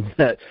and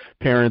that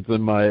parents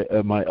and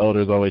my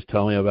elders always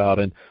tell me about.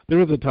 And there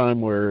was a time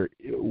where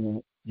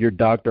your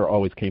doctor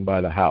always came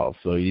by the house,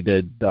 so you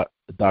did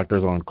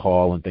doctors on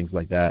call and things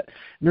like that.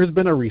 And there's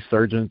been a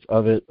resurgence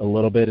of it a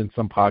little bit in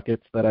some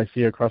pockets that I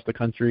see across the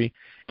country.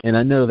 And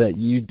I know that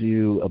you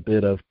do a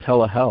bit of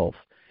telehealth.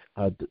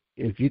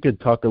 If you could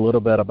talk a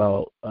little bit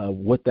about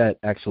what that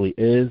actually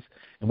is,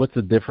 and what's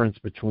the difference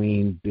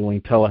between doing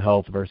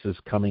telehealth versus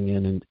coming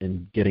in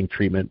and getting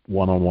treatment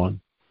one-on-one?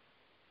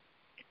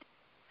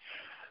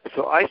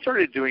 So I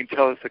started doing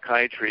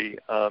telepsychiatry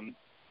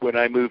when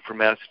I moved from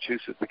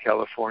Massachusetts to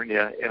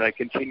California, and I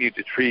continued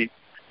to treat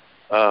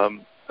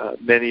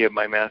many of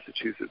my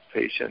Massachusetts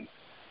patients.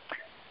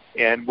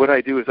 And what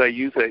I do is I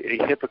use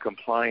a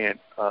HIPAA-compliant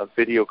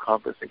video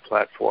conferencing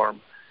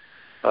platform.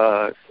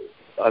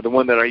 The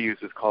one that I use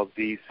is called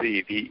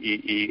VC,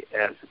 VEES,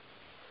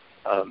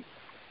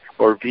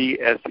 or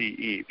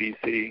VSEE,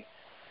 VC.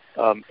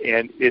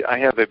 I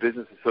have a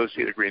business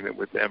associate agreement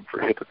with them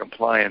for HIPAA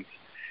compliance.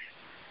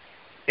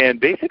 And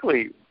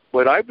basically,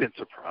 what I've been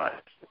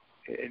surprised,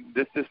 and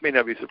this may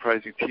not be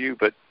surprising to you,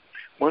 but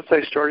once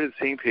I started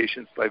seeing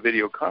patients by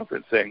video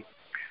conferencing,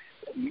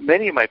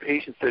 many of my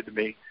patients said to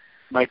me,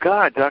 "My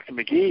God, Dr.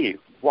 McGee,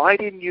 why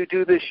didn't you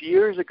do this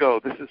years ago?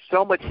 This is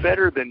so much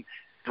better than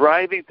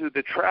driving through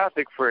the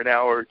traffic for an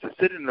hour to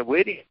sit in the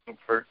waiting room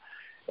for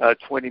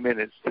 20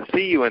 minutes to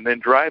see you and then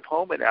drive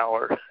home an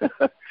hour.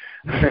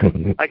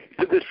 I can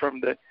do this from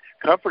the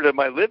comfort of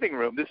my living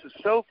room. This is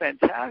so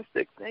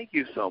fantastic. Thank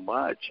you so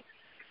much."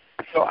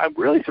 So I'm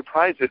really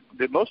surprised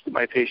that most of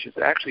my patients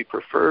actually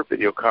prefer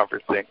video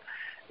conferencing.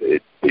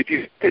 If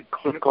you did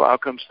clinical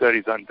outcome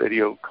studies on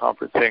video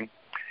conferencing,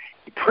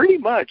 pretty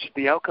much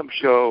the outcomes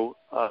show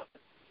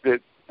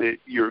that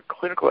your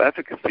clinical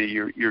efficacy,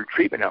 your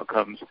treatment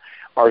outcomes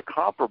are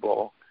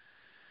comparable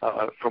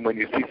from when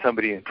you see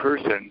somebody in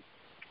person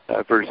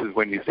versus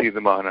when you see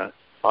them on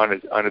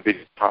a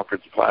video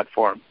conference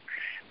platform.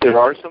 There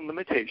are some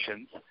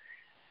limitations.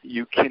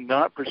 You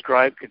cannot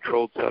prescribe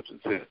controlled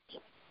substances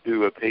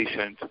to a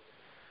patient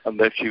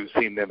unless you've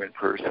seen them in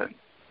person.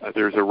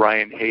 There's a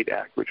Ryan-Haight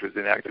Act, which was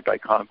enacted by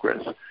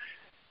Congress,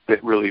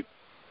 that really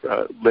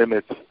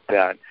limits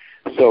that.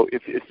 So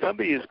if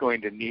somebody is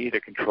going to need a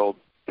controlled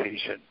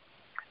patient,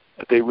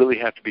 they really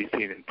have to be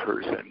seen in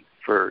person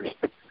first.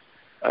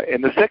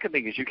 And the second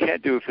thing is you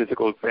can't do a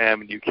physical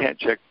exam and you can't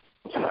check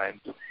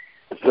signs.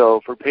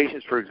 So for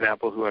patients, for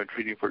example, who I'm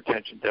treating for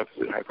attention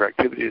deficit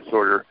hyperactivity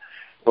disorder,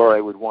 or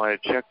I would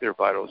want to check their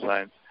vital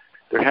signs,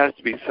 there has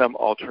to be some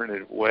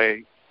alternative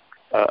way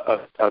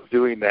of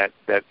doing that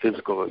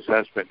physical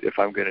assessment if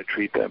I'm going to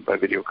treat them by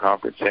video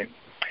conferencing.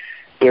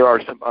 There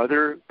are some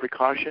other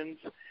precautions.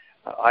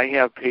 I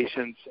have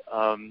patients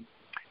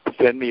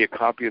send me a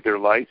copy of their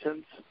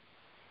license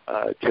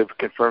to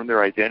confirm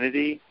their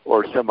identity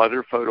or some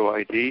other photo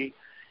ID,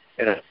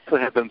 and I also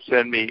have them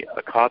send me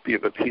a copy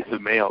of a piece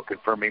of mail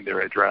confirming their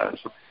address.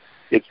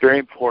 It's very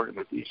important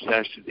with each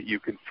session that you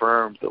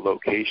confirm the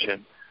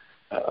location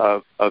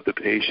of the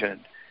patient,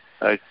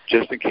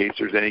 just in case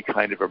there's any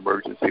kind of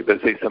emergency.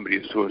 Let's say somebody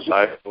is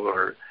suicidal,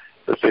 or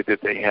let's say that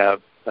they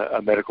have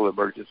a medical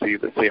emergency,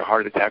 let's say a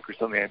heart attack or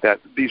something like that.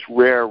 These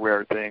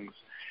rare things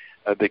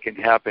that can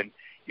happen.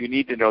 You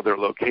need to know their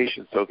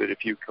location so that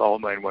if you call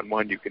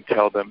 911, you can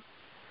tell them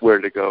where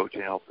to go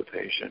to help the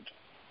patient.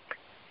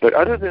 But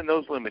other than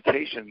those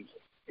limitations,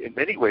 in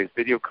many ways,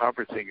 video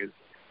conferencing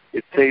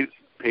it saves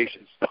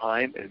patients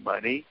time and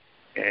money,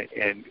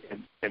 and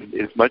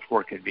is much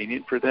more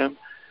convenient for them.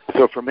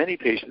 So for many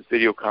patients,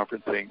 video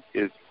conferencing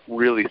is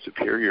really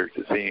superior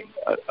to seeing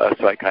a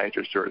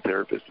psychiatrist or a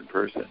therapist in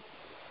person.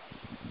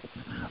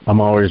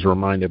 I'm always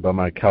reminded by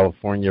my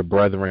California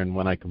brethren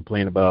when I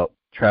complain about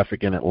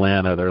traffic in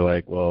Atlanta. They're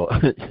like, "Well,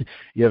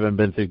 you haven't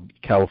been through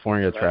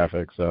California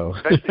traffic, so."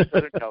 Especially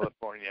Southern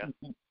California.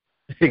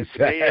 Exactly. The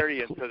Bay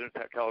Area and Southern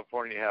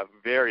California have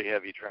very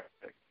heavy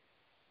traffic.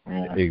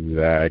 Yeah.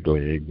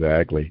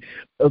 Exactly.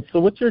 So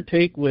what's your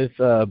take with,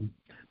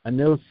 I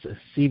know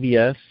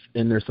CVS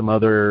and there's some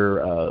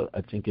other,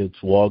 I think it's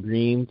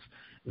Walgreens,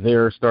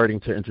 they're starting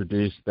to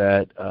introduce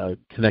that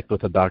connect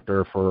with a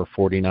doctor for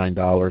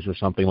 $49 or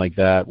something like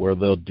that, where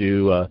they'll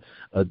do a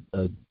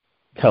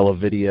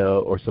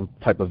televideo or some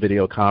type of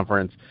video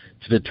conference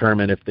to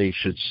determine if they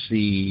should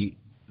see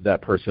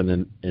that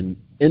person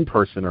in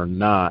person or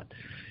not.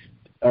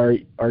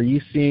 Are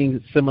you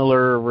seeing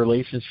similar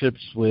relationships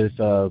with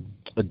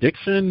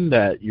addiction,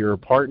 that you're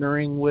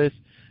partnering with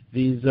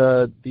these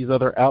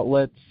other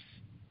outlets?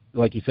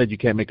 Like you said, you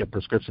can't make a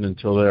prescription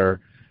until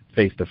they're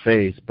face to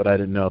face, but I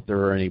didn't know if there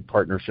were any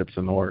partnerships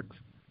in the works.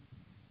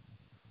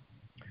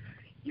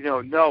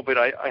 No, but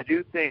I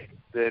do think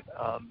that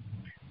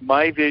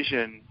my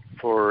vision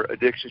for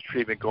addictions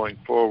treatment going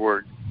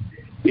forward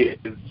is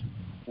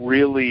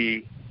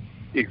really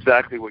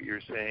exactly what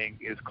you're saying,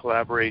 is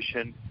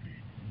collaboration,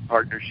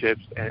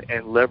 partnerships,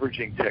 and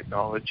leveraging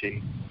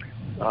technology.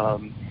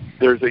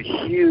 There's a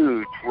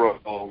huge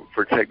role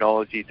for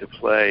technology to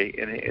play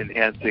in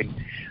enhancing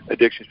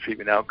addictions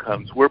treatment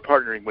outcomes. We're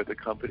partnering with a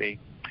company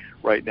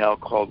right now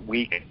called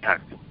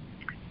WeConnect,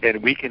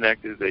 and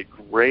WeConnect is a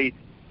great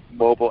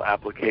mobile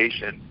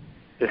application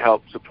to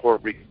help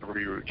support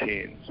recovery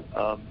routines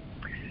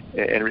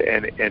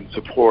and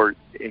support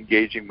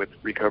engaging with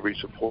recovery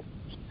support.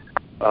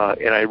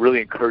 And I really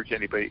encourage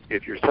anybody,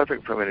 if you're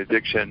suffering from an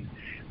addiction,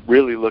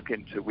 really look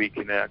into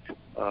WeConnect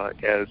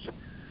as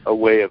a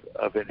way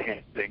of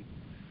enhancing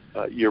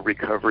your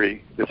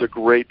recovery. It's a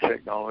great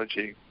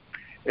technology.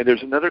 And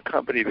there's another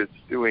company that's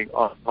doing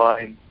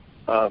online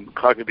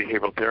cognitive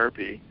behavioral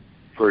therapy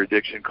for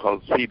addiction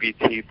called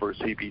CBT for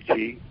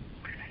CBT.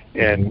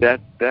 And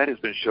that has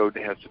been shown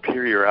to have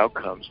superior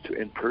outcomes to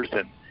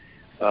in-person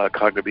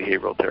cognitive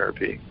behavioral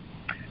therapy.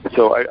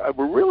 So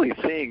we're really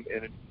seeing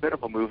an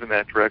incredible move in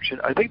that direction.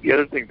 I think the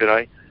other thing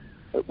that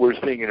we're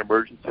seeing an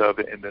emergence of,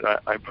 and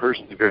that I'm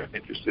personally very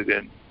interested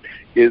in,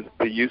 is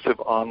the use of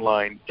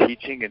online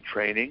teaching and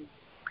training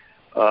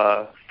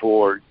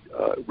for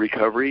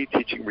recovery,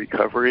 teaching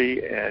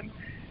recovery and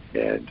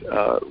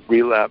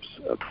relapse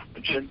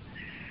prevention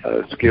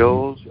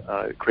skills,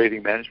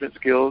 creating management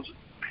skills.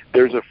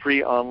 There's a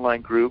free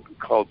online group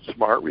called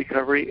SMART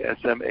Recovery,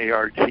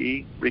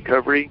 SMART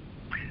Recovery,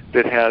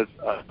 that has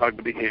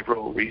cognitive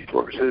behavioral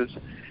resources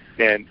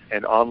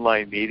and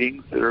online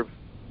meetings that are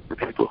for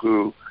people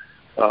who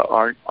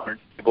aren't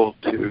able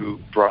to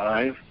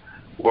drive,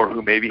 or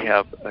who maybe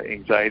have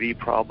anxiety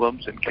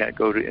problems and can't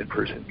go to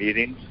in-person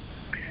meetings.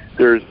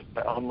 There's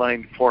an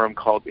online forum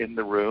called In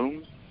the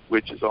Room,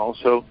 which is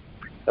also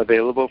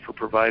available for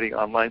providing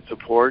online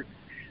support.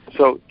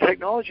 So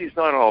technology is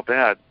not all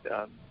bad,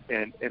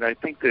 and I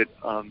think that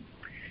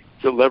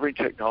so leveraging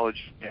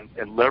technology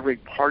and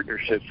leveraging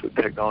partnerships with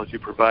technology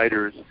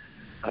providers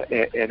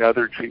and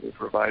other treatment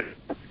providers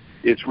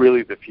is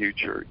really the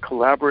future.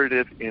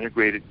 Collaborative,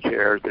 integrated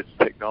care that's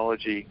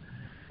technology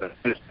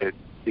assisted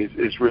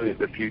is really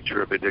the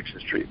future of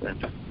addictions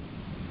treatment.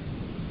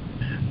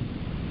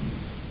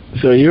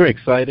 So you're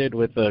excited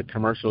with the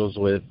commercials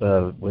with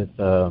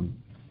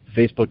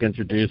Facebook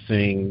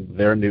introducing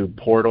their new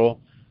portal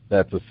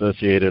that's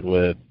associated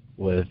with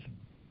was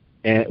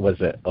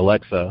it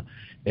Alexa,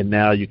 and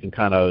now you can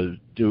kind of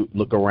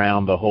look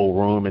around the whole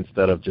room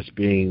instead of just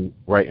being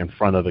right in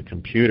front of the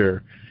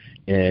computer,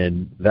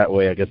 and that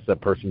way I guess the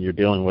person you're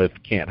dealing with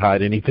can't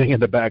hide anything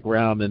in the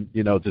background and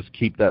just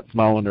keep that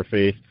smile on their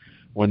face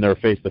when they're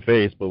face to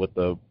face. But with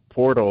the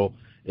portal,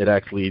 it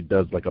actually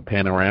does like a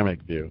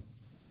panoramic view.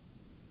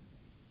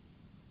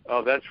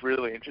 Oh, that's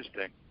really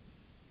interesting.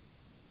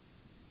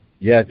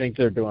 Yeah, I think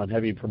they're doing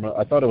heavy promotion.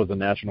 I thought it was a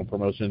national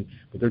promotion,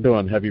 but they're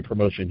doing heavy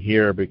promotion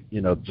here, but,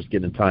 just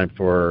getting in time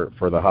for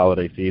the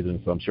holiday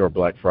season. So I'm sure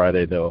Black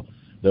Friday they'll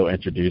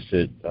introduce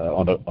it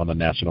on a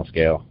national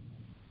scale.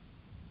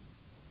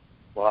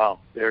 Wow,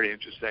 very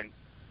interesting.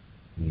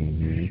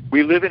 Mm-hmm.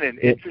 We live in an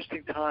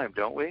interesting time,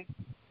 don't we?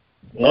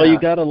 Well,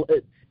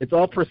 it's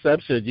all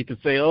perception. You can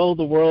say, oh,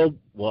 the world,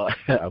 well,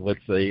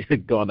 let's say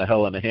going to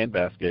hell in a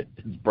handbasket,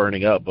 it's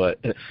burning up, but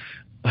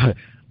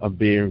I'm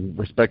being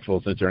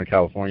respectful since you're in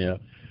California.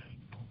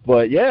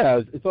 But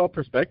yeah, it's all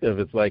perspective.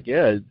 It's like,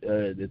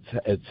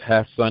 it's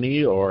half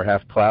sunny or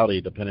half cloudy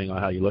depending on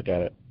how you look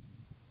at it.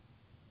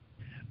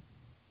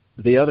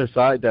 The other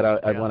side that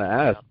I want to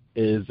ask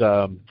is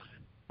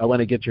I want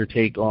to get your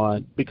take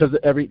on, because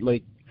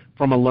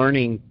from a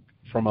learning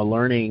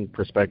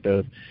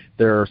perspective,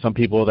 there are some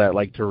people that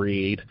like to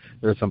read.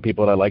 There are some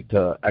people that like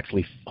to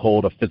actually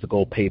hold a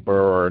physical paper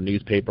or a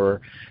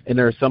newspaper, and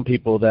there are some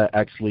people that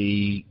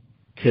actually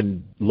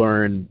can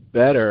learn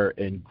better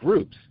in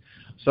groups.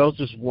 So I was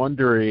just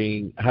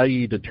wondering how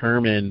you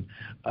determine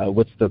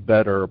what's the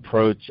better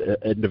approach,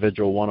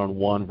 individual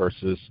one-on-one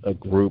versus a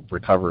group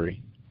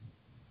recovery.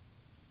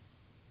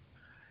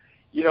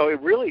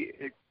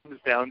 It comes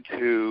down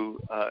to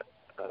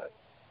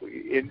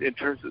in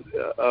terms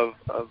of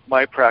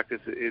my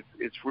practice,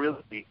 it's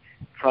really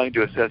trying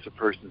to assess a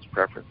person's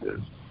preferences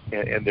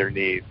and their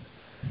needs,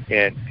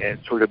 and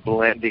sort of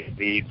blending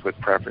needs with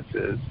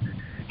preferences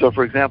So,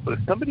 for example, if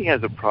somebody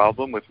has a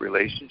problem with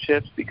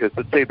relationships because,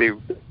 let's say, they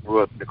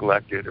grew up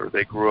neglected or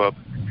they grew up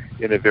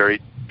in a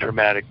very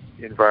traumatic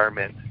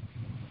environment,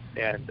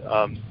 and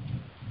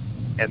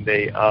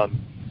they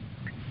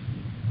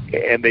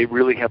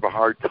really have a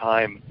hard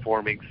time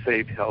forming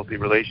safe, healthy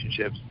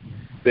relationships,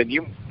 then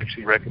you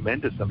actually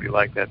recommend to somebody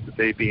like that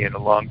they be in a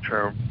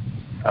long-term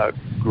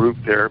group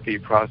therapy,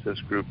 process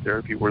group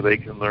therapy, where they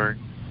can learn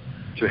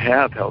to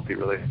have healthy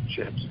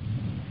relationships.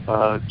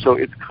 So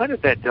it's kind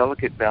of that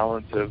delicate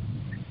balance of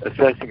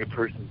assessing a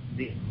person's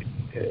needs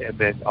and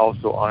then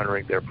also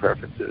honoring their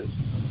preferences.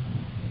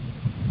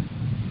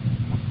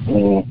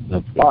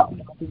 In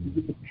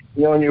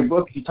your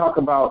book, you talk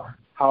about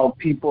how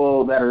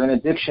people that are in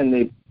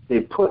addiction, they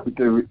put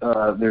the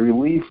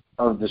relief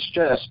of the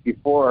stress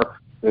before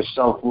their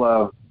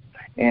self-love.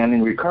 And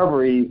in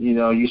recovery,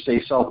 you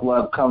say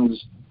self-love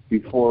comes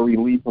before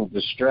relief of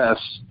the stress.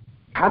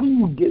 How do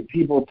you get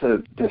people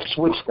to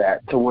switch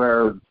that to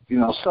where,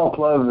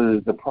 self-love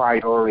is the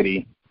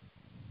priority?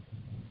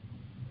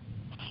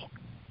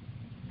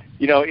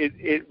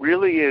 It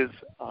really is,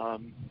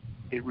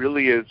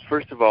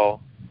 first of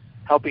all,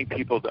 helping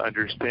people to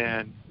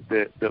understand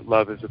that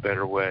love is a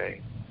better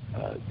way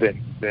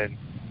than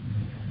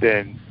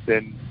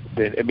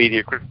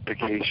immediate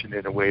gratification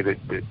in a way that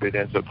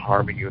ends up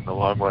harming you in the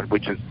long run,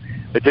 which is,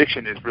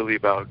 addiction is really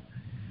about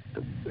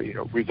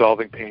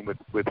resolving pain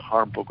with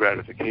harmful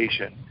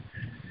gratification,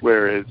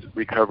 whereas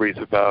recovery is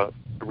about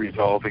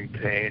resolving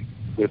pain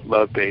with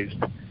love-based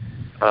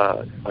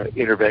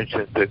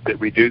interventions that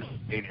reduce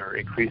pain or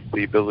increase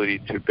the ability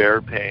to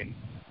bear pain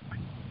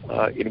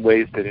in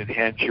ways that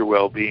enhance your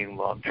well-being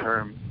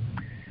long-term.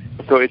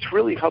 So it's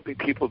really helping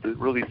people to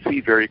really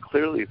see very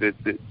clearly that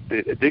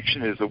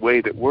addiction is a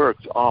way that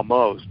works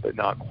almost, but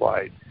not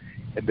quite,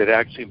 and that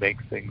actually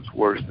makes things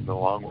worse in the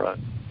long run.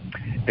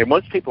 And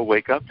once people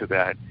wake up to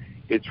that,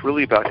 it's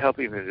really about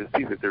helping them to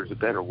see that there's a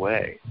better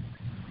way.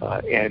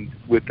 And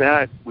with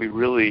that, we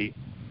really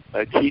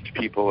teach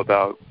people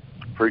about,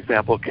 for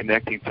example,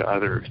 connecting to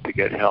others to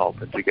get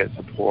help and to get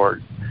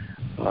support,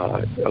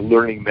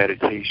 learning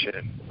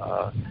meditation,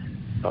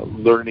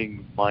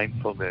 learning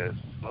mindfulness,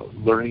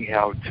 learning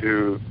how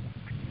to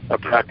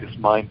practice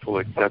mindful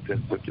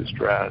acceptance of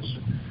distress,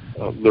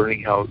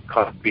 learning how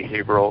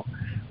behavioral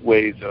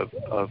ways of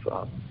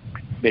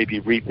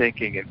maybe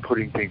rethinking and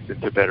putting things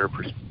into better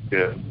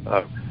perspective,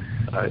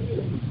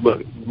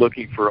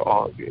 looking for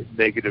all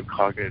negative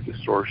cognitive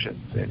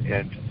distortions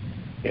and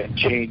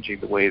changing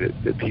the way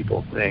that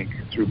people think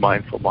through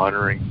mindful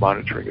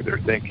monitoring of their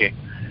thinking,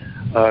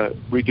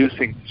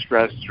 reducing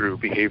stress through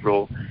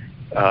behavioral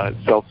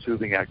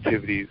self-soothing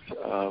activities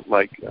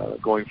like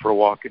going for a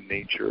walk in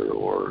nature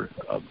or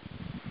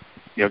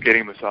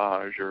getting a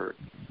massage or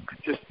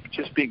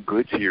just being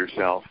good to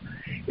yourself.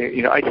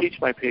 I teach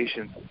my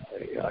patients,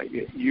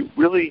 you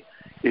really,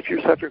 if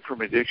you're suffering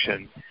from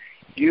addiction,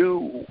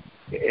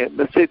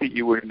 let's say that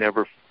you were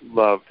never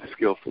loved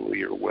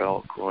skillfully or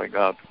well growing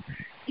up,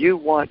 you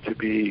want to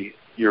be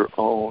your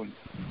own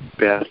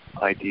best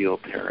ideal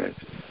parent.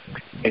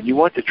 And you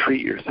want to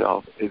treat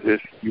yourself as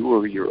if you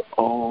were your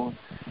own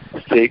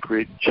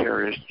sacred,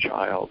 cherished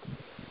child.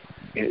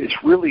 And it's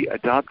really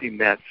adopting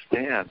that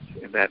stance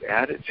and that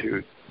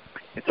attitude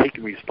and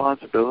taking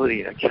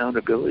responsibility and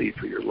accountability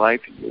for your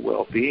life and your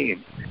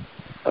well-being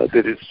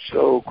that is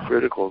so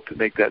critical to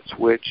make that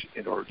switch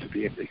in order to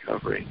be in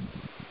recovery.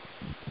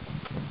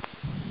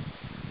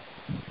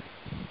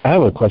 I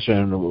have a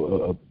question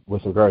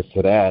with regards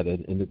to that,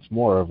 and it's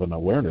more of an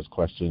awareness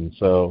question.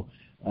 So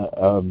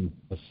I'm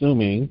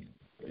assuming,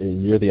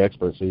 and you're the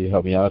expert, so you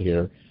help me out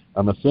here,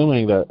 I'm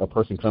assuming that a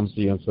person comes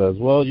to you and says,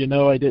 well,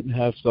 I didn't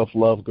have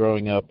self-love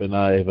growing up and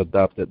I've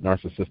adopted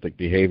narcissistic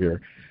behavior.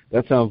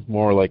 That sounds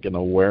more like an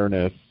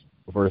awareness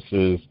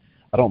versus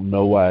I don't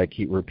know why I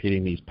keep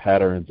repeating these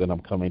patterns and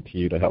I'm coming to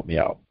you to help me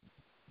out.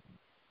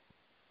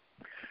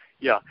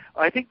 Yeah,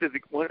 I think that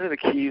one of the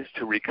keys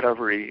to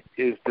recovery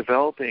is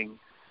developing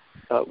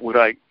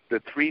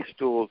the three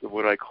stools of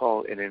what I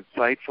call an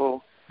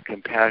insightful,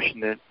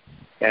 compassionate,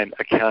 and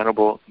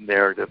accountable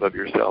narrative of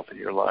yourself and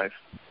your life.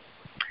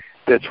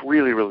 That's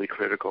really, really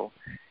critical.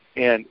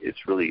 And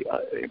it's really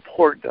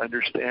important to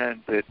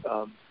understand that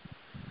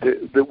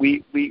that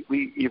we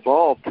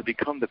evolved to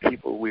become the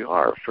people we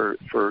are for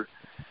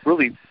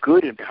really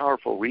good and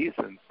powerful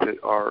reasons that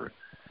are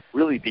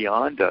really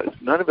beyond us.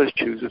 None of us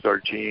chooses our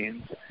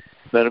genes.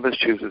 None of us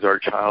chooses our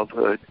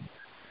childhood.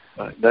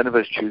 None of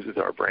us chooses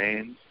our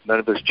brains. None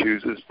of us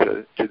chooses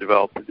to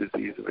develop the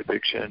disease of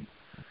addiction.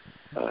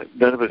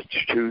 None of us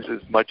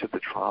chooses much of the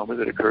trauma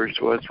that occurs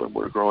to us when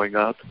we're growing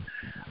up.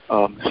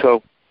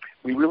 So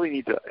we really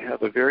need to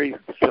have a very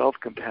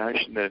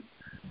self-compassionate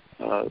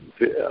and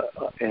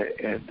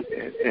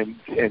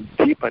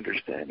deep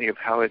understanding of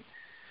how it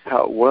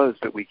was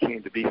that we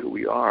came to be who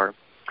we are.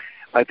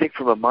 I think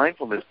from a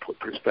mindfulness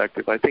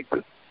perspective, I think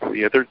that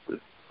the other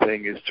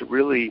thing is to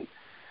really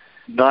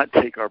not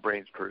take our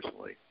brains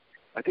personally.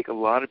 I think a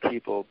lot of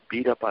people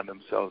beat up on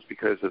themselves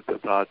because of the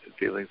thoughts and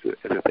feelings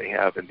that they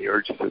have and the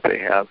urges that they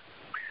have.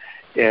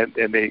 and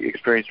they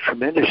experience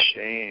tremendous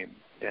shame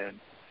and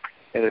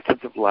a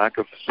sense of lack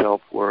of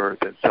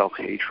self-worth and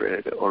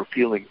self-hatred or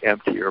feeling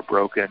empty or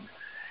broken.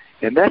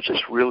 And that's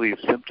just really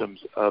symptoms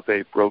of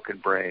a broken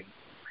brain.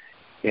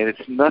 And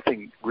it's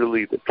nothing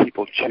really that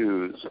people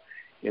choose.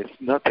 It's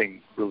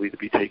nothing really to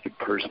be taken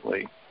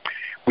personally.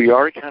 We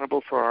are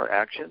accountable for our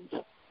actions,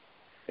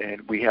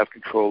 and we have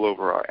control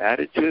over our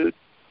attitude,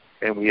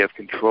 and we have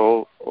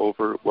control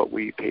over what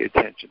we pay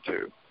attention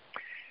to.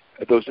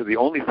 Those are the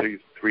only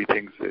three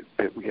things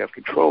that we have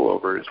control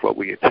over, is what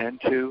we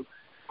attend to,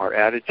 our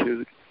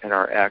attitude, and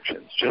our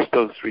actions, just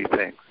those three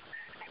things.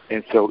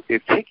 And so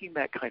if taking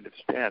that kind of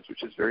stance,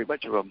 which is very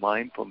much of a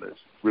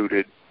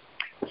mindfulness-rooted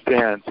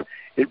stance,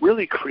 it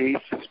really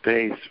creates a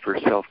space for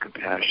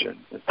self-compassion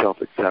and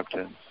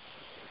self-acceptance,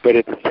 but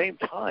at the same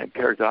time,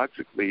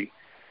 paradoxically,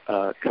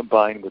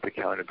 combined with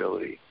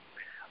accountability.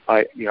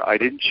 I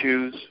didn't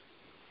choose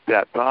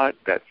that thought,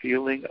 that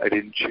feeling. I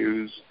didn't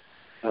choose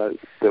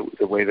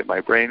the way that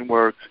my brain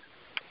works,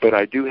 but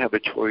I do have a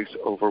choice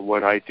over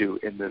what I do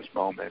in this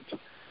moment.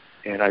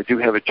 And I do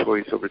have a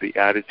choice over the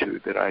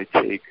attitude that I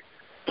take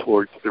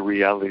towards the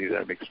reality that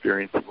I'm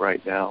experiencing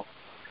right now.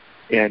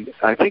 And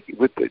I think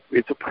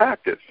it's a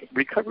practice.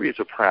 Recovery is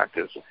a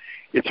practice.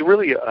 It's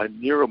really a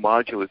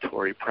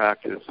neuromodulatory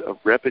practice of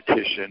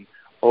repetition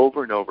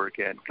over and over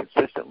again,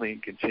 consistently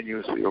and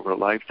continuously over a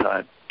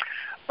lifetime,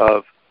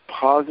 of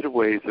positive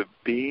ways of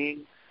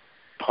being,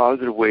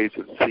 positive ways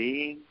of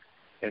seeing,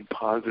 and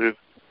positive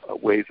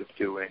ways of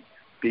doing.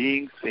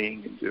 Being,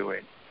 seeing, and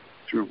doing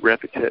through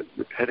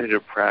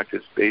repetitive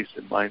practice based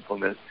in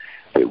mindfulness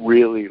that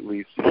really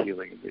leads to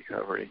healing and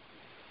recovery.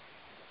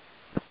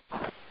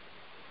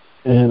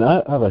 And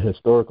I have a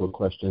historical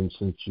question,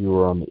 since you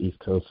were on the East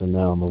Coast and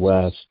now on the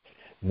West,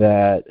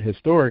 that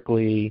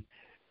historically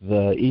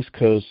the East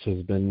Coast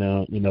has been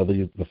known,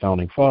 the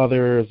founding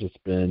fathers, it's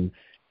been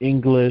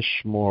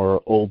English,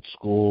 more old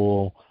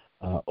school,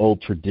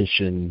 old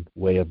tradition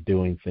way of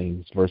doing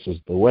things, versus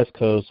the West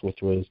Coast,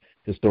 which was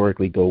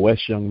historically go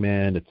west, young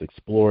man, it's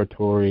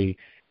exploratory.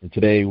 And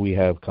today we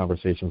have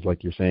conversations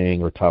like you're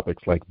saying, or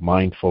topics like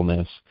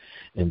mindfulness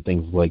and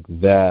things like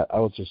that. I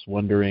was just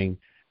wondering,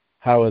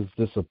 how is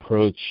this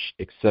approach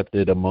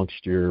accepted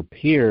amongst your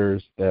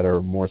peers that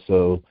are more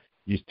so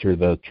used to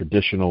the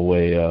traditional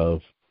way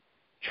of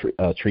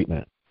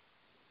treatment?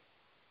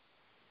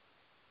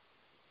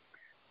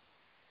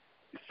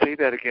 Say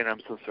that again.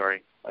 I'm so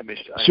sorry. I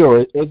missed.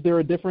 Sure. Is there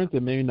a difference?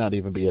 It may not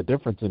even be a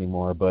difference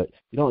anymore, but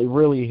you don't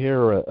really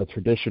hear a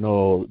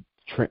traditional,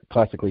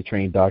 classically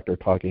trained doctor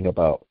talking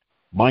about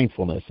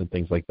mindfulness and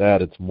things like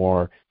that. It's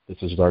more, this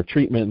is our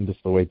treatment and this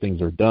is the way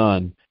things are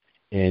done.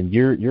 And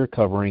you're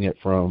covering it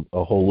from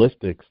a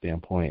holistic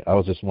standpoint. I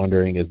was just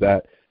wondering, is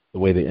that the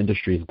way the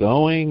industry is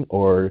going,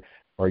 or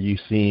are you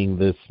seeing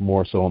this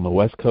more so on the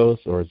West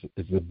Coast, or is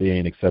it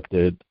being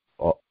accepted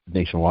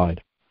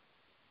nationwide?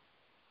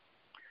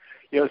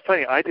 It's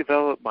funny. I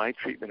developed my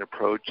treatment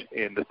approach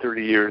in the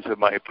 30 years of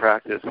my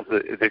practice as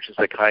an addiction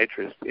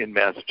psychiatrist in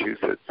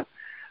Massachusetts.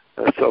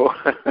 So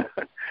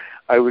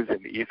I was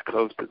in the East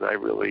Coast as I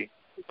really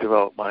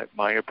developed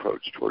my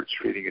approach towards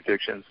treating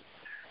addictions.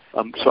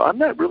 So I'm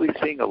not really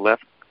seeing a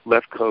left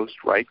coast,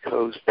 right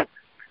coast, a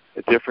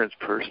difference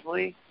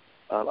personally.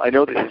 I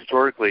know that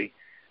historically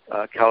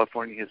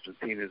California has been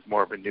seen as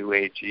more of a new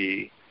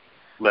agey,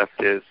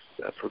 leftist,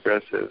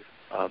 progressive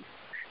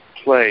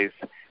place.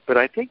 But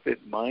I think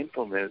that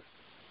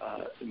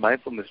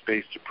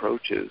mindfulness-based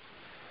approaches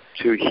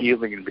to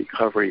healing and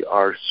recovery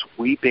are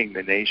sweeping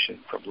the nation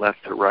from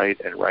left to right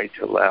and right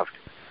to left.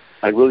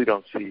 I really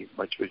don't see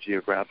much of a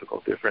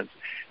geographical difference.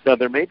 Now,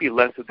 there may be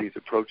less of these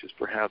approaches,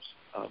 perhaps.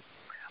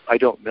 I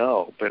don't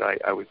know, but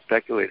I would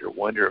speculate or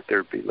wonder if there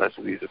would be less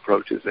of these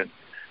approaches in,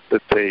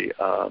 let's say,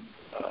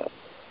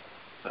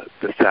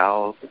 the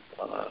South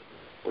or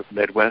the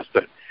Midwest,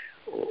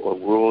 or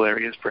rural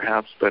areas,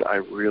 perhaps. But I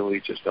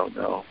really just don't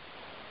know.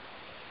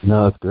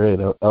 No, that's great.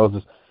 I was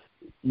just,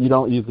 you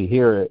don't usually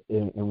hear it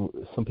in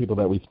some people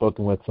that we've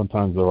spoken with.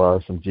 Sometimes there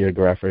are some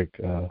geographic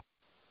and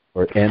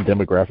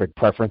demographic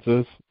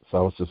preferences. So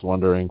I was just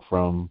wondering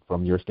from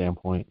your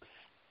standpoint.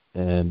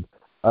 And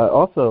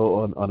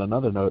also, on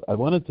another note, I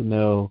wanted to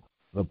know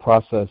the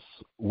process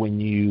when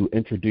you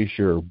introduce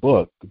your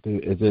book.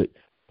 Is it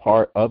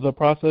part of the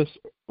process,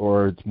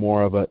 or it's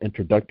more of an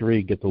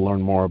introductory, get to learn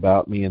more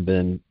about me, and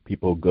then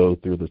people go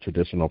through the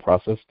traditional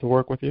process to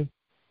work with you?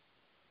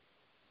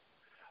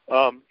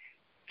 To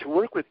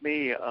work with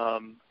me,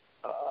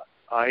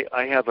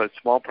 I have a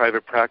small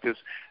private practice.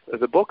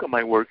 The bulk of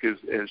my work is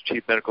as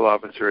Chief Medical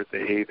Officer at the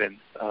Haven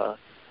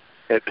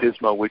at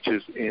Pismo, which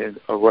is in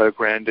Arroyo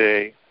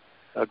Grande,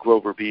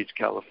 Grover Beach,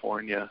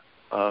 California.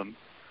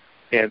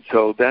 And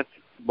so that's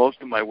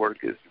most of my work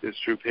is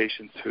through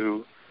patients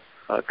who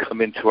come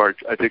into our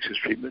addictions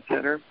treatment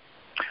center.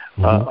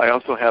 Mm-hmm. I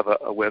also have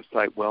a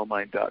website,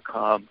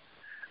 wellmind.com,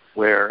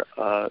 where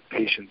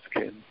patients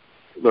can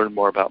learn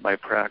more about my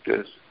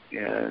practice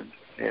and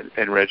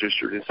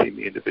register to see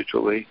me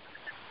individually.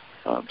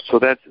 So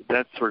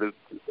that's sort of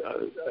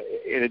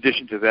in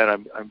addition to that,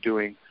 I'm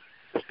doing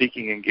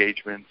speaking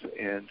engagements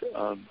and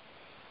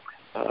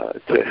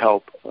to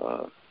help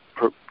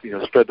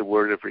spread the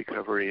word of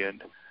recovery,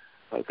 and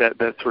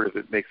that sort of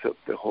it makes up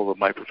the whole of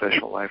my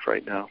professional life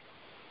right now.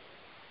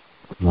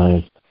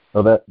 Nice.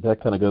 Well,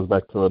 that kind of goes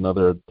back to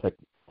another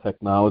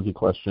technology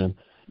question.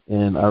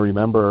 And I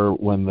remember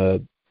when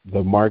the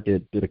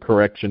market did a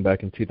correction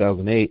back in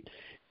 2008,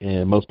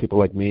 and most people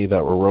like me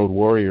that were road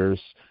warriors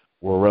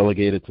were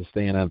relegated to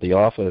staying at the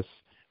office.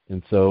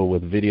 And so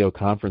with video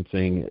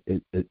conferencing,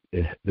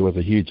 there was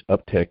a huge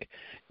uptick,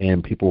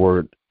 and people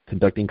were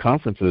conducting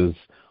conferences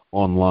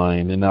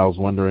online. And I was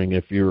wondering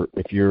if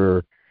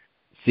you're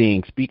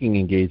seeing speaking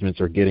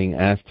engagements or getting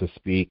asked to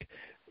speak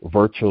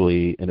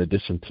virtually in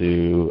addition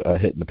to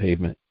hitting the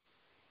pavement.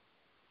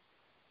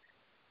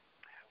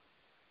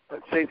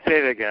 Say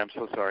it again. I'm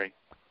so sorry.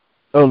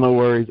 Oh, no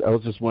worries. I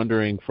was just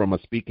wondering from a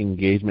speaking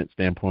engagement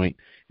standpoint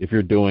if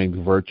you're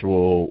doing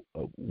virtual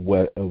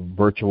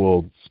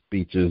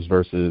speeches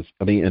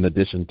in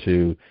addition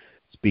to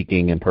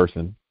speaking in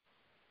person.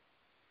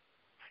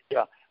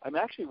 Yeah, I'm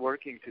actually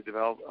working to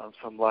develop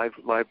some live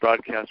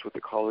broadcasts with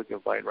a colleague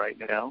of mine right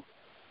now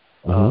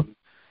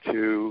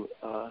to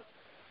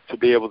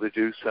be able to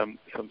do some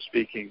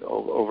speaking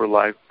over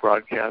live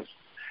broadcasts.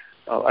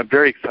 I'm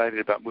very excited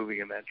about moving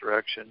in that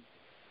direction.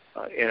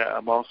 And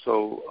I'm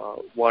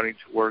also wanting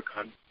to work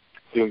on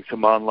doing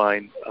some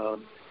online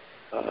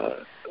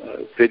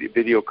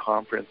video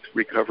conference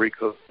recovery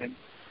coaching,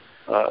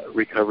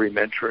 recovery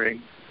mentoring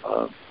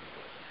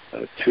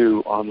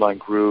to online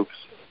groups.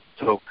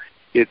 So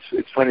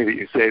it's funny that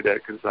you say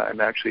that because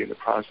I'm actually in the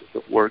process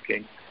of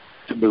working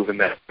to move in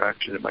that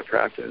direction in my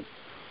practice.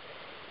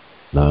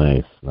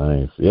 Nice.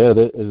 Yeah,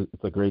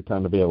 it's a great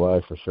time to be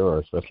alive for sure,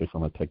 especially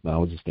from a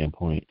technology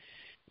standpoint,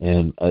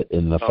 and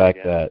in the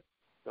fact that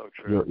so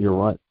true.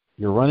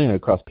 You're running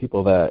across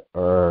people that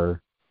are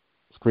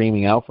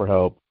screaming out for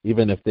help,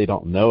 even if they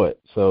don't know it.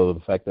 So the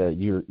fact that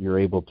you're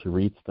able to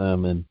reach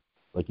them, and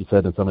like you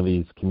said, in some of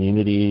these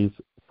communities,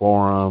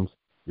 forums,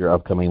 your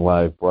upcoming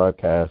live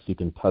broadcasts, you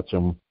can touch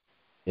them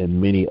in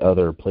many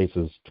other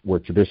places where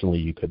traditionally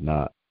you could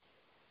not.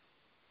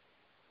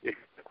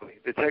 Exactly.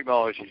 The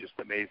technology is just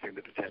amazing,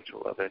 the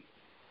potential of it.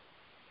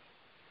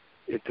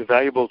 It's a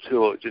valuable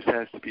tool. It just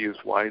has to be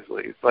used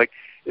wisely. It's like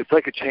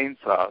a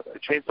chainsaw. A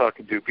chainsaw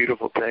can do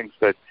beautiful things,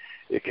 but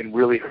it can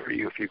really hurt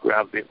you if you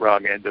grab the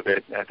wrong end of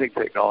it. And I think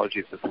technology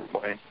is the same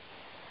way.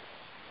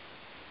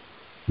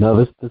 No,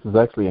 this is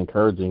actually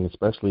encouraging,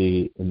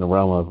 especially in the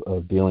realm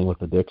of dealing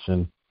with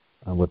addiction,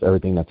 with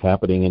everything that's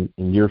happening.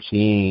 And you're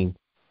seeing,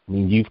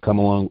 you've come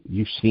along,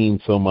 you've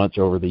seen so much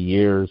over the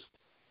years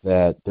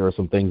that there are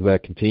some things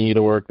that continue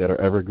to work that are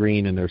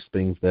evergreen, and there's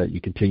things that you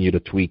continue to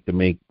tweak to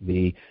make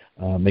the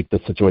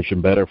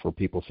situation better for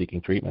people seeking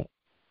treatment.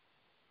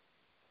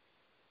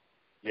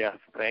 Yes,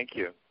 thank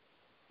you.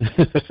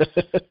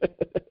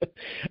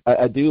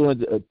 I do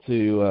want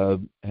to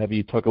have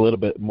you talk a little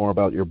bit more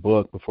about your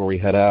book before we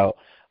head out,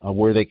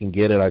 where they can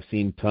get it. I've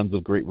seen tons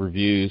of great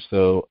reviews,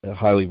 so I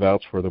highly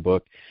vouch for the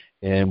book,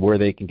 and where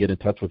they can get in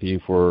touch with you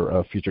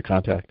for future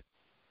contact.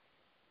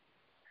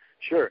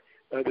 Sure.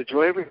 The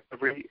Joy of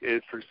Recovery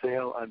is for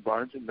sale on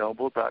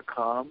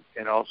BarnesandNoble.com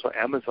and also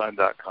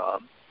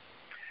Amazon.com.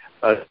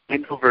 The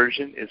Kindle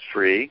version is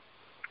free,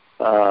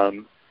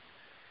 and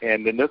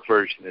the Nook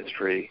version is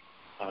free.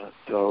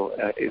 So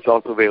it's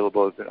also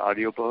available as an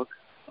audiobook.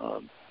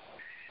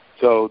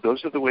 So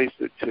those are the ways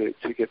to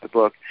get the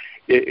book.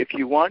 If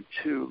you want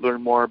to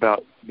learn more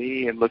about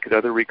me and look at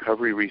other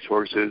recovery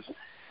resources,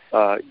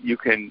 you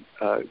can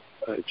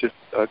just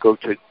go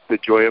to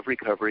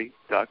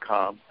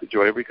thejoyofrecovery.com,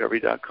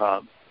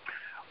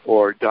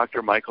 or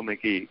Dr. Michael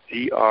McGee,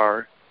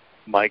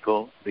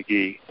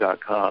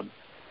 drmichaelmcgee.com,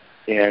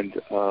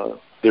 and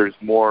there's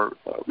more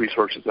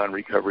resources on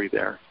recovery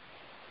there.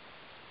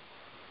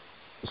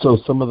 So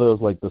some of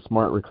those, like the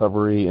Smart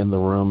Recovery, In the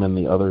Room, and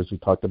the others you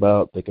talked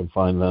about, they can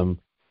find them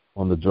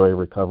on the Joy of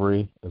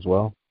Recovery as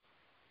well?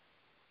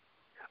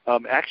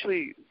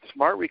 Actually,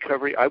 Smart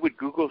Recovery, I would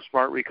Google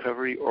Smart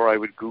Recovery, or I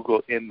would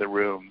Google In the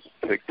Rooms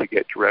to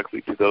get directly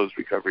to those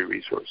recovery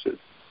resources.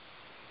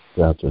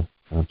 Gotcha.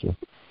 Okay.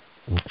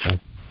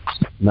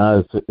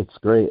 No, it's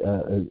great,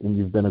 and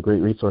you've been a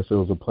great resource. It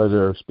was a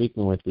pleasure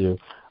speaking with you.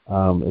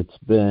 It's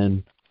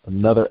been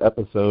another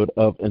episode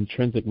of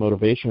Intrinsic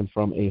Motivation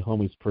from a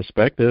Homie's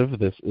Perspective.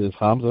 This is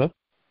Hamza.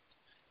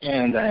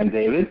 And I'm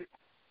David.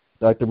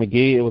 Dr.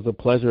 McGee, it was a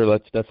pleasure.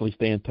 Let's definitely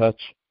stay in touch.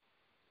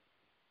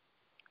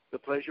 The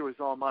pleasure was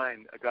all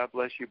mine. God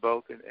bless you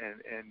both, and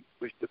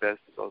wish the best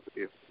to both of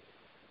you.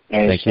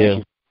 Thank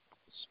you.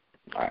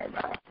 All right,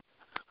 bye.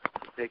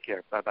 Take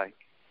care. Bye-bye.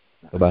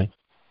 Bye-bye.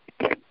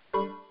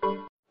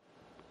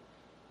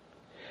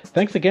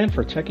 Thanks again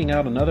for checking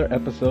out another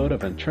episode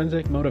of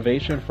Intrinsic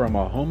Motivation from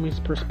a Homie's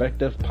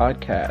Perspective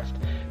podcast.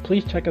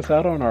 Please check us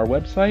out on our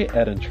website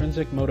at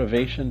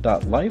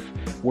intrinsicmotivation.life,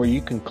 where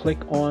you can click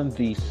on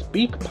the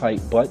Speak Pipe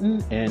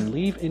button and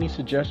leave any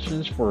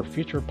suggestions for a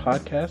future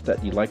podcast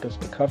that you'd like us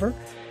to cover.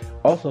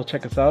 Also,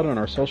 check us out on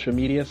our social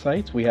media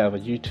sites. We have a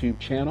YouTube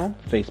channel,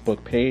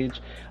 Facebook page,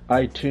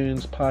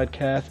 iTunes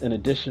podcast, in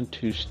addition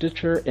to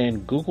Stitcher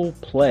and Google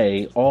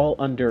Play, all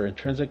under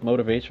Intrinsic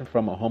Motivation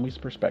from a Homie's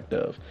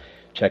Perspective.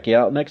 Check you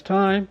out next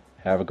time.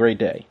 Have a great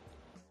day.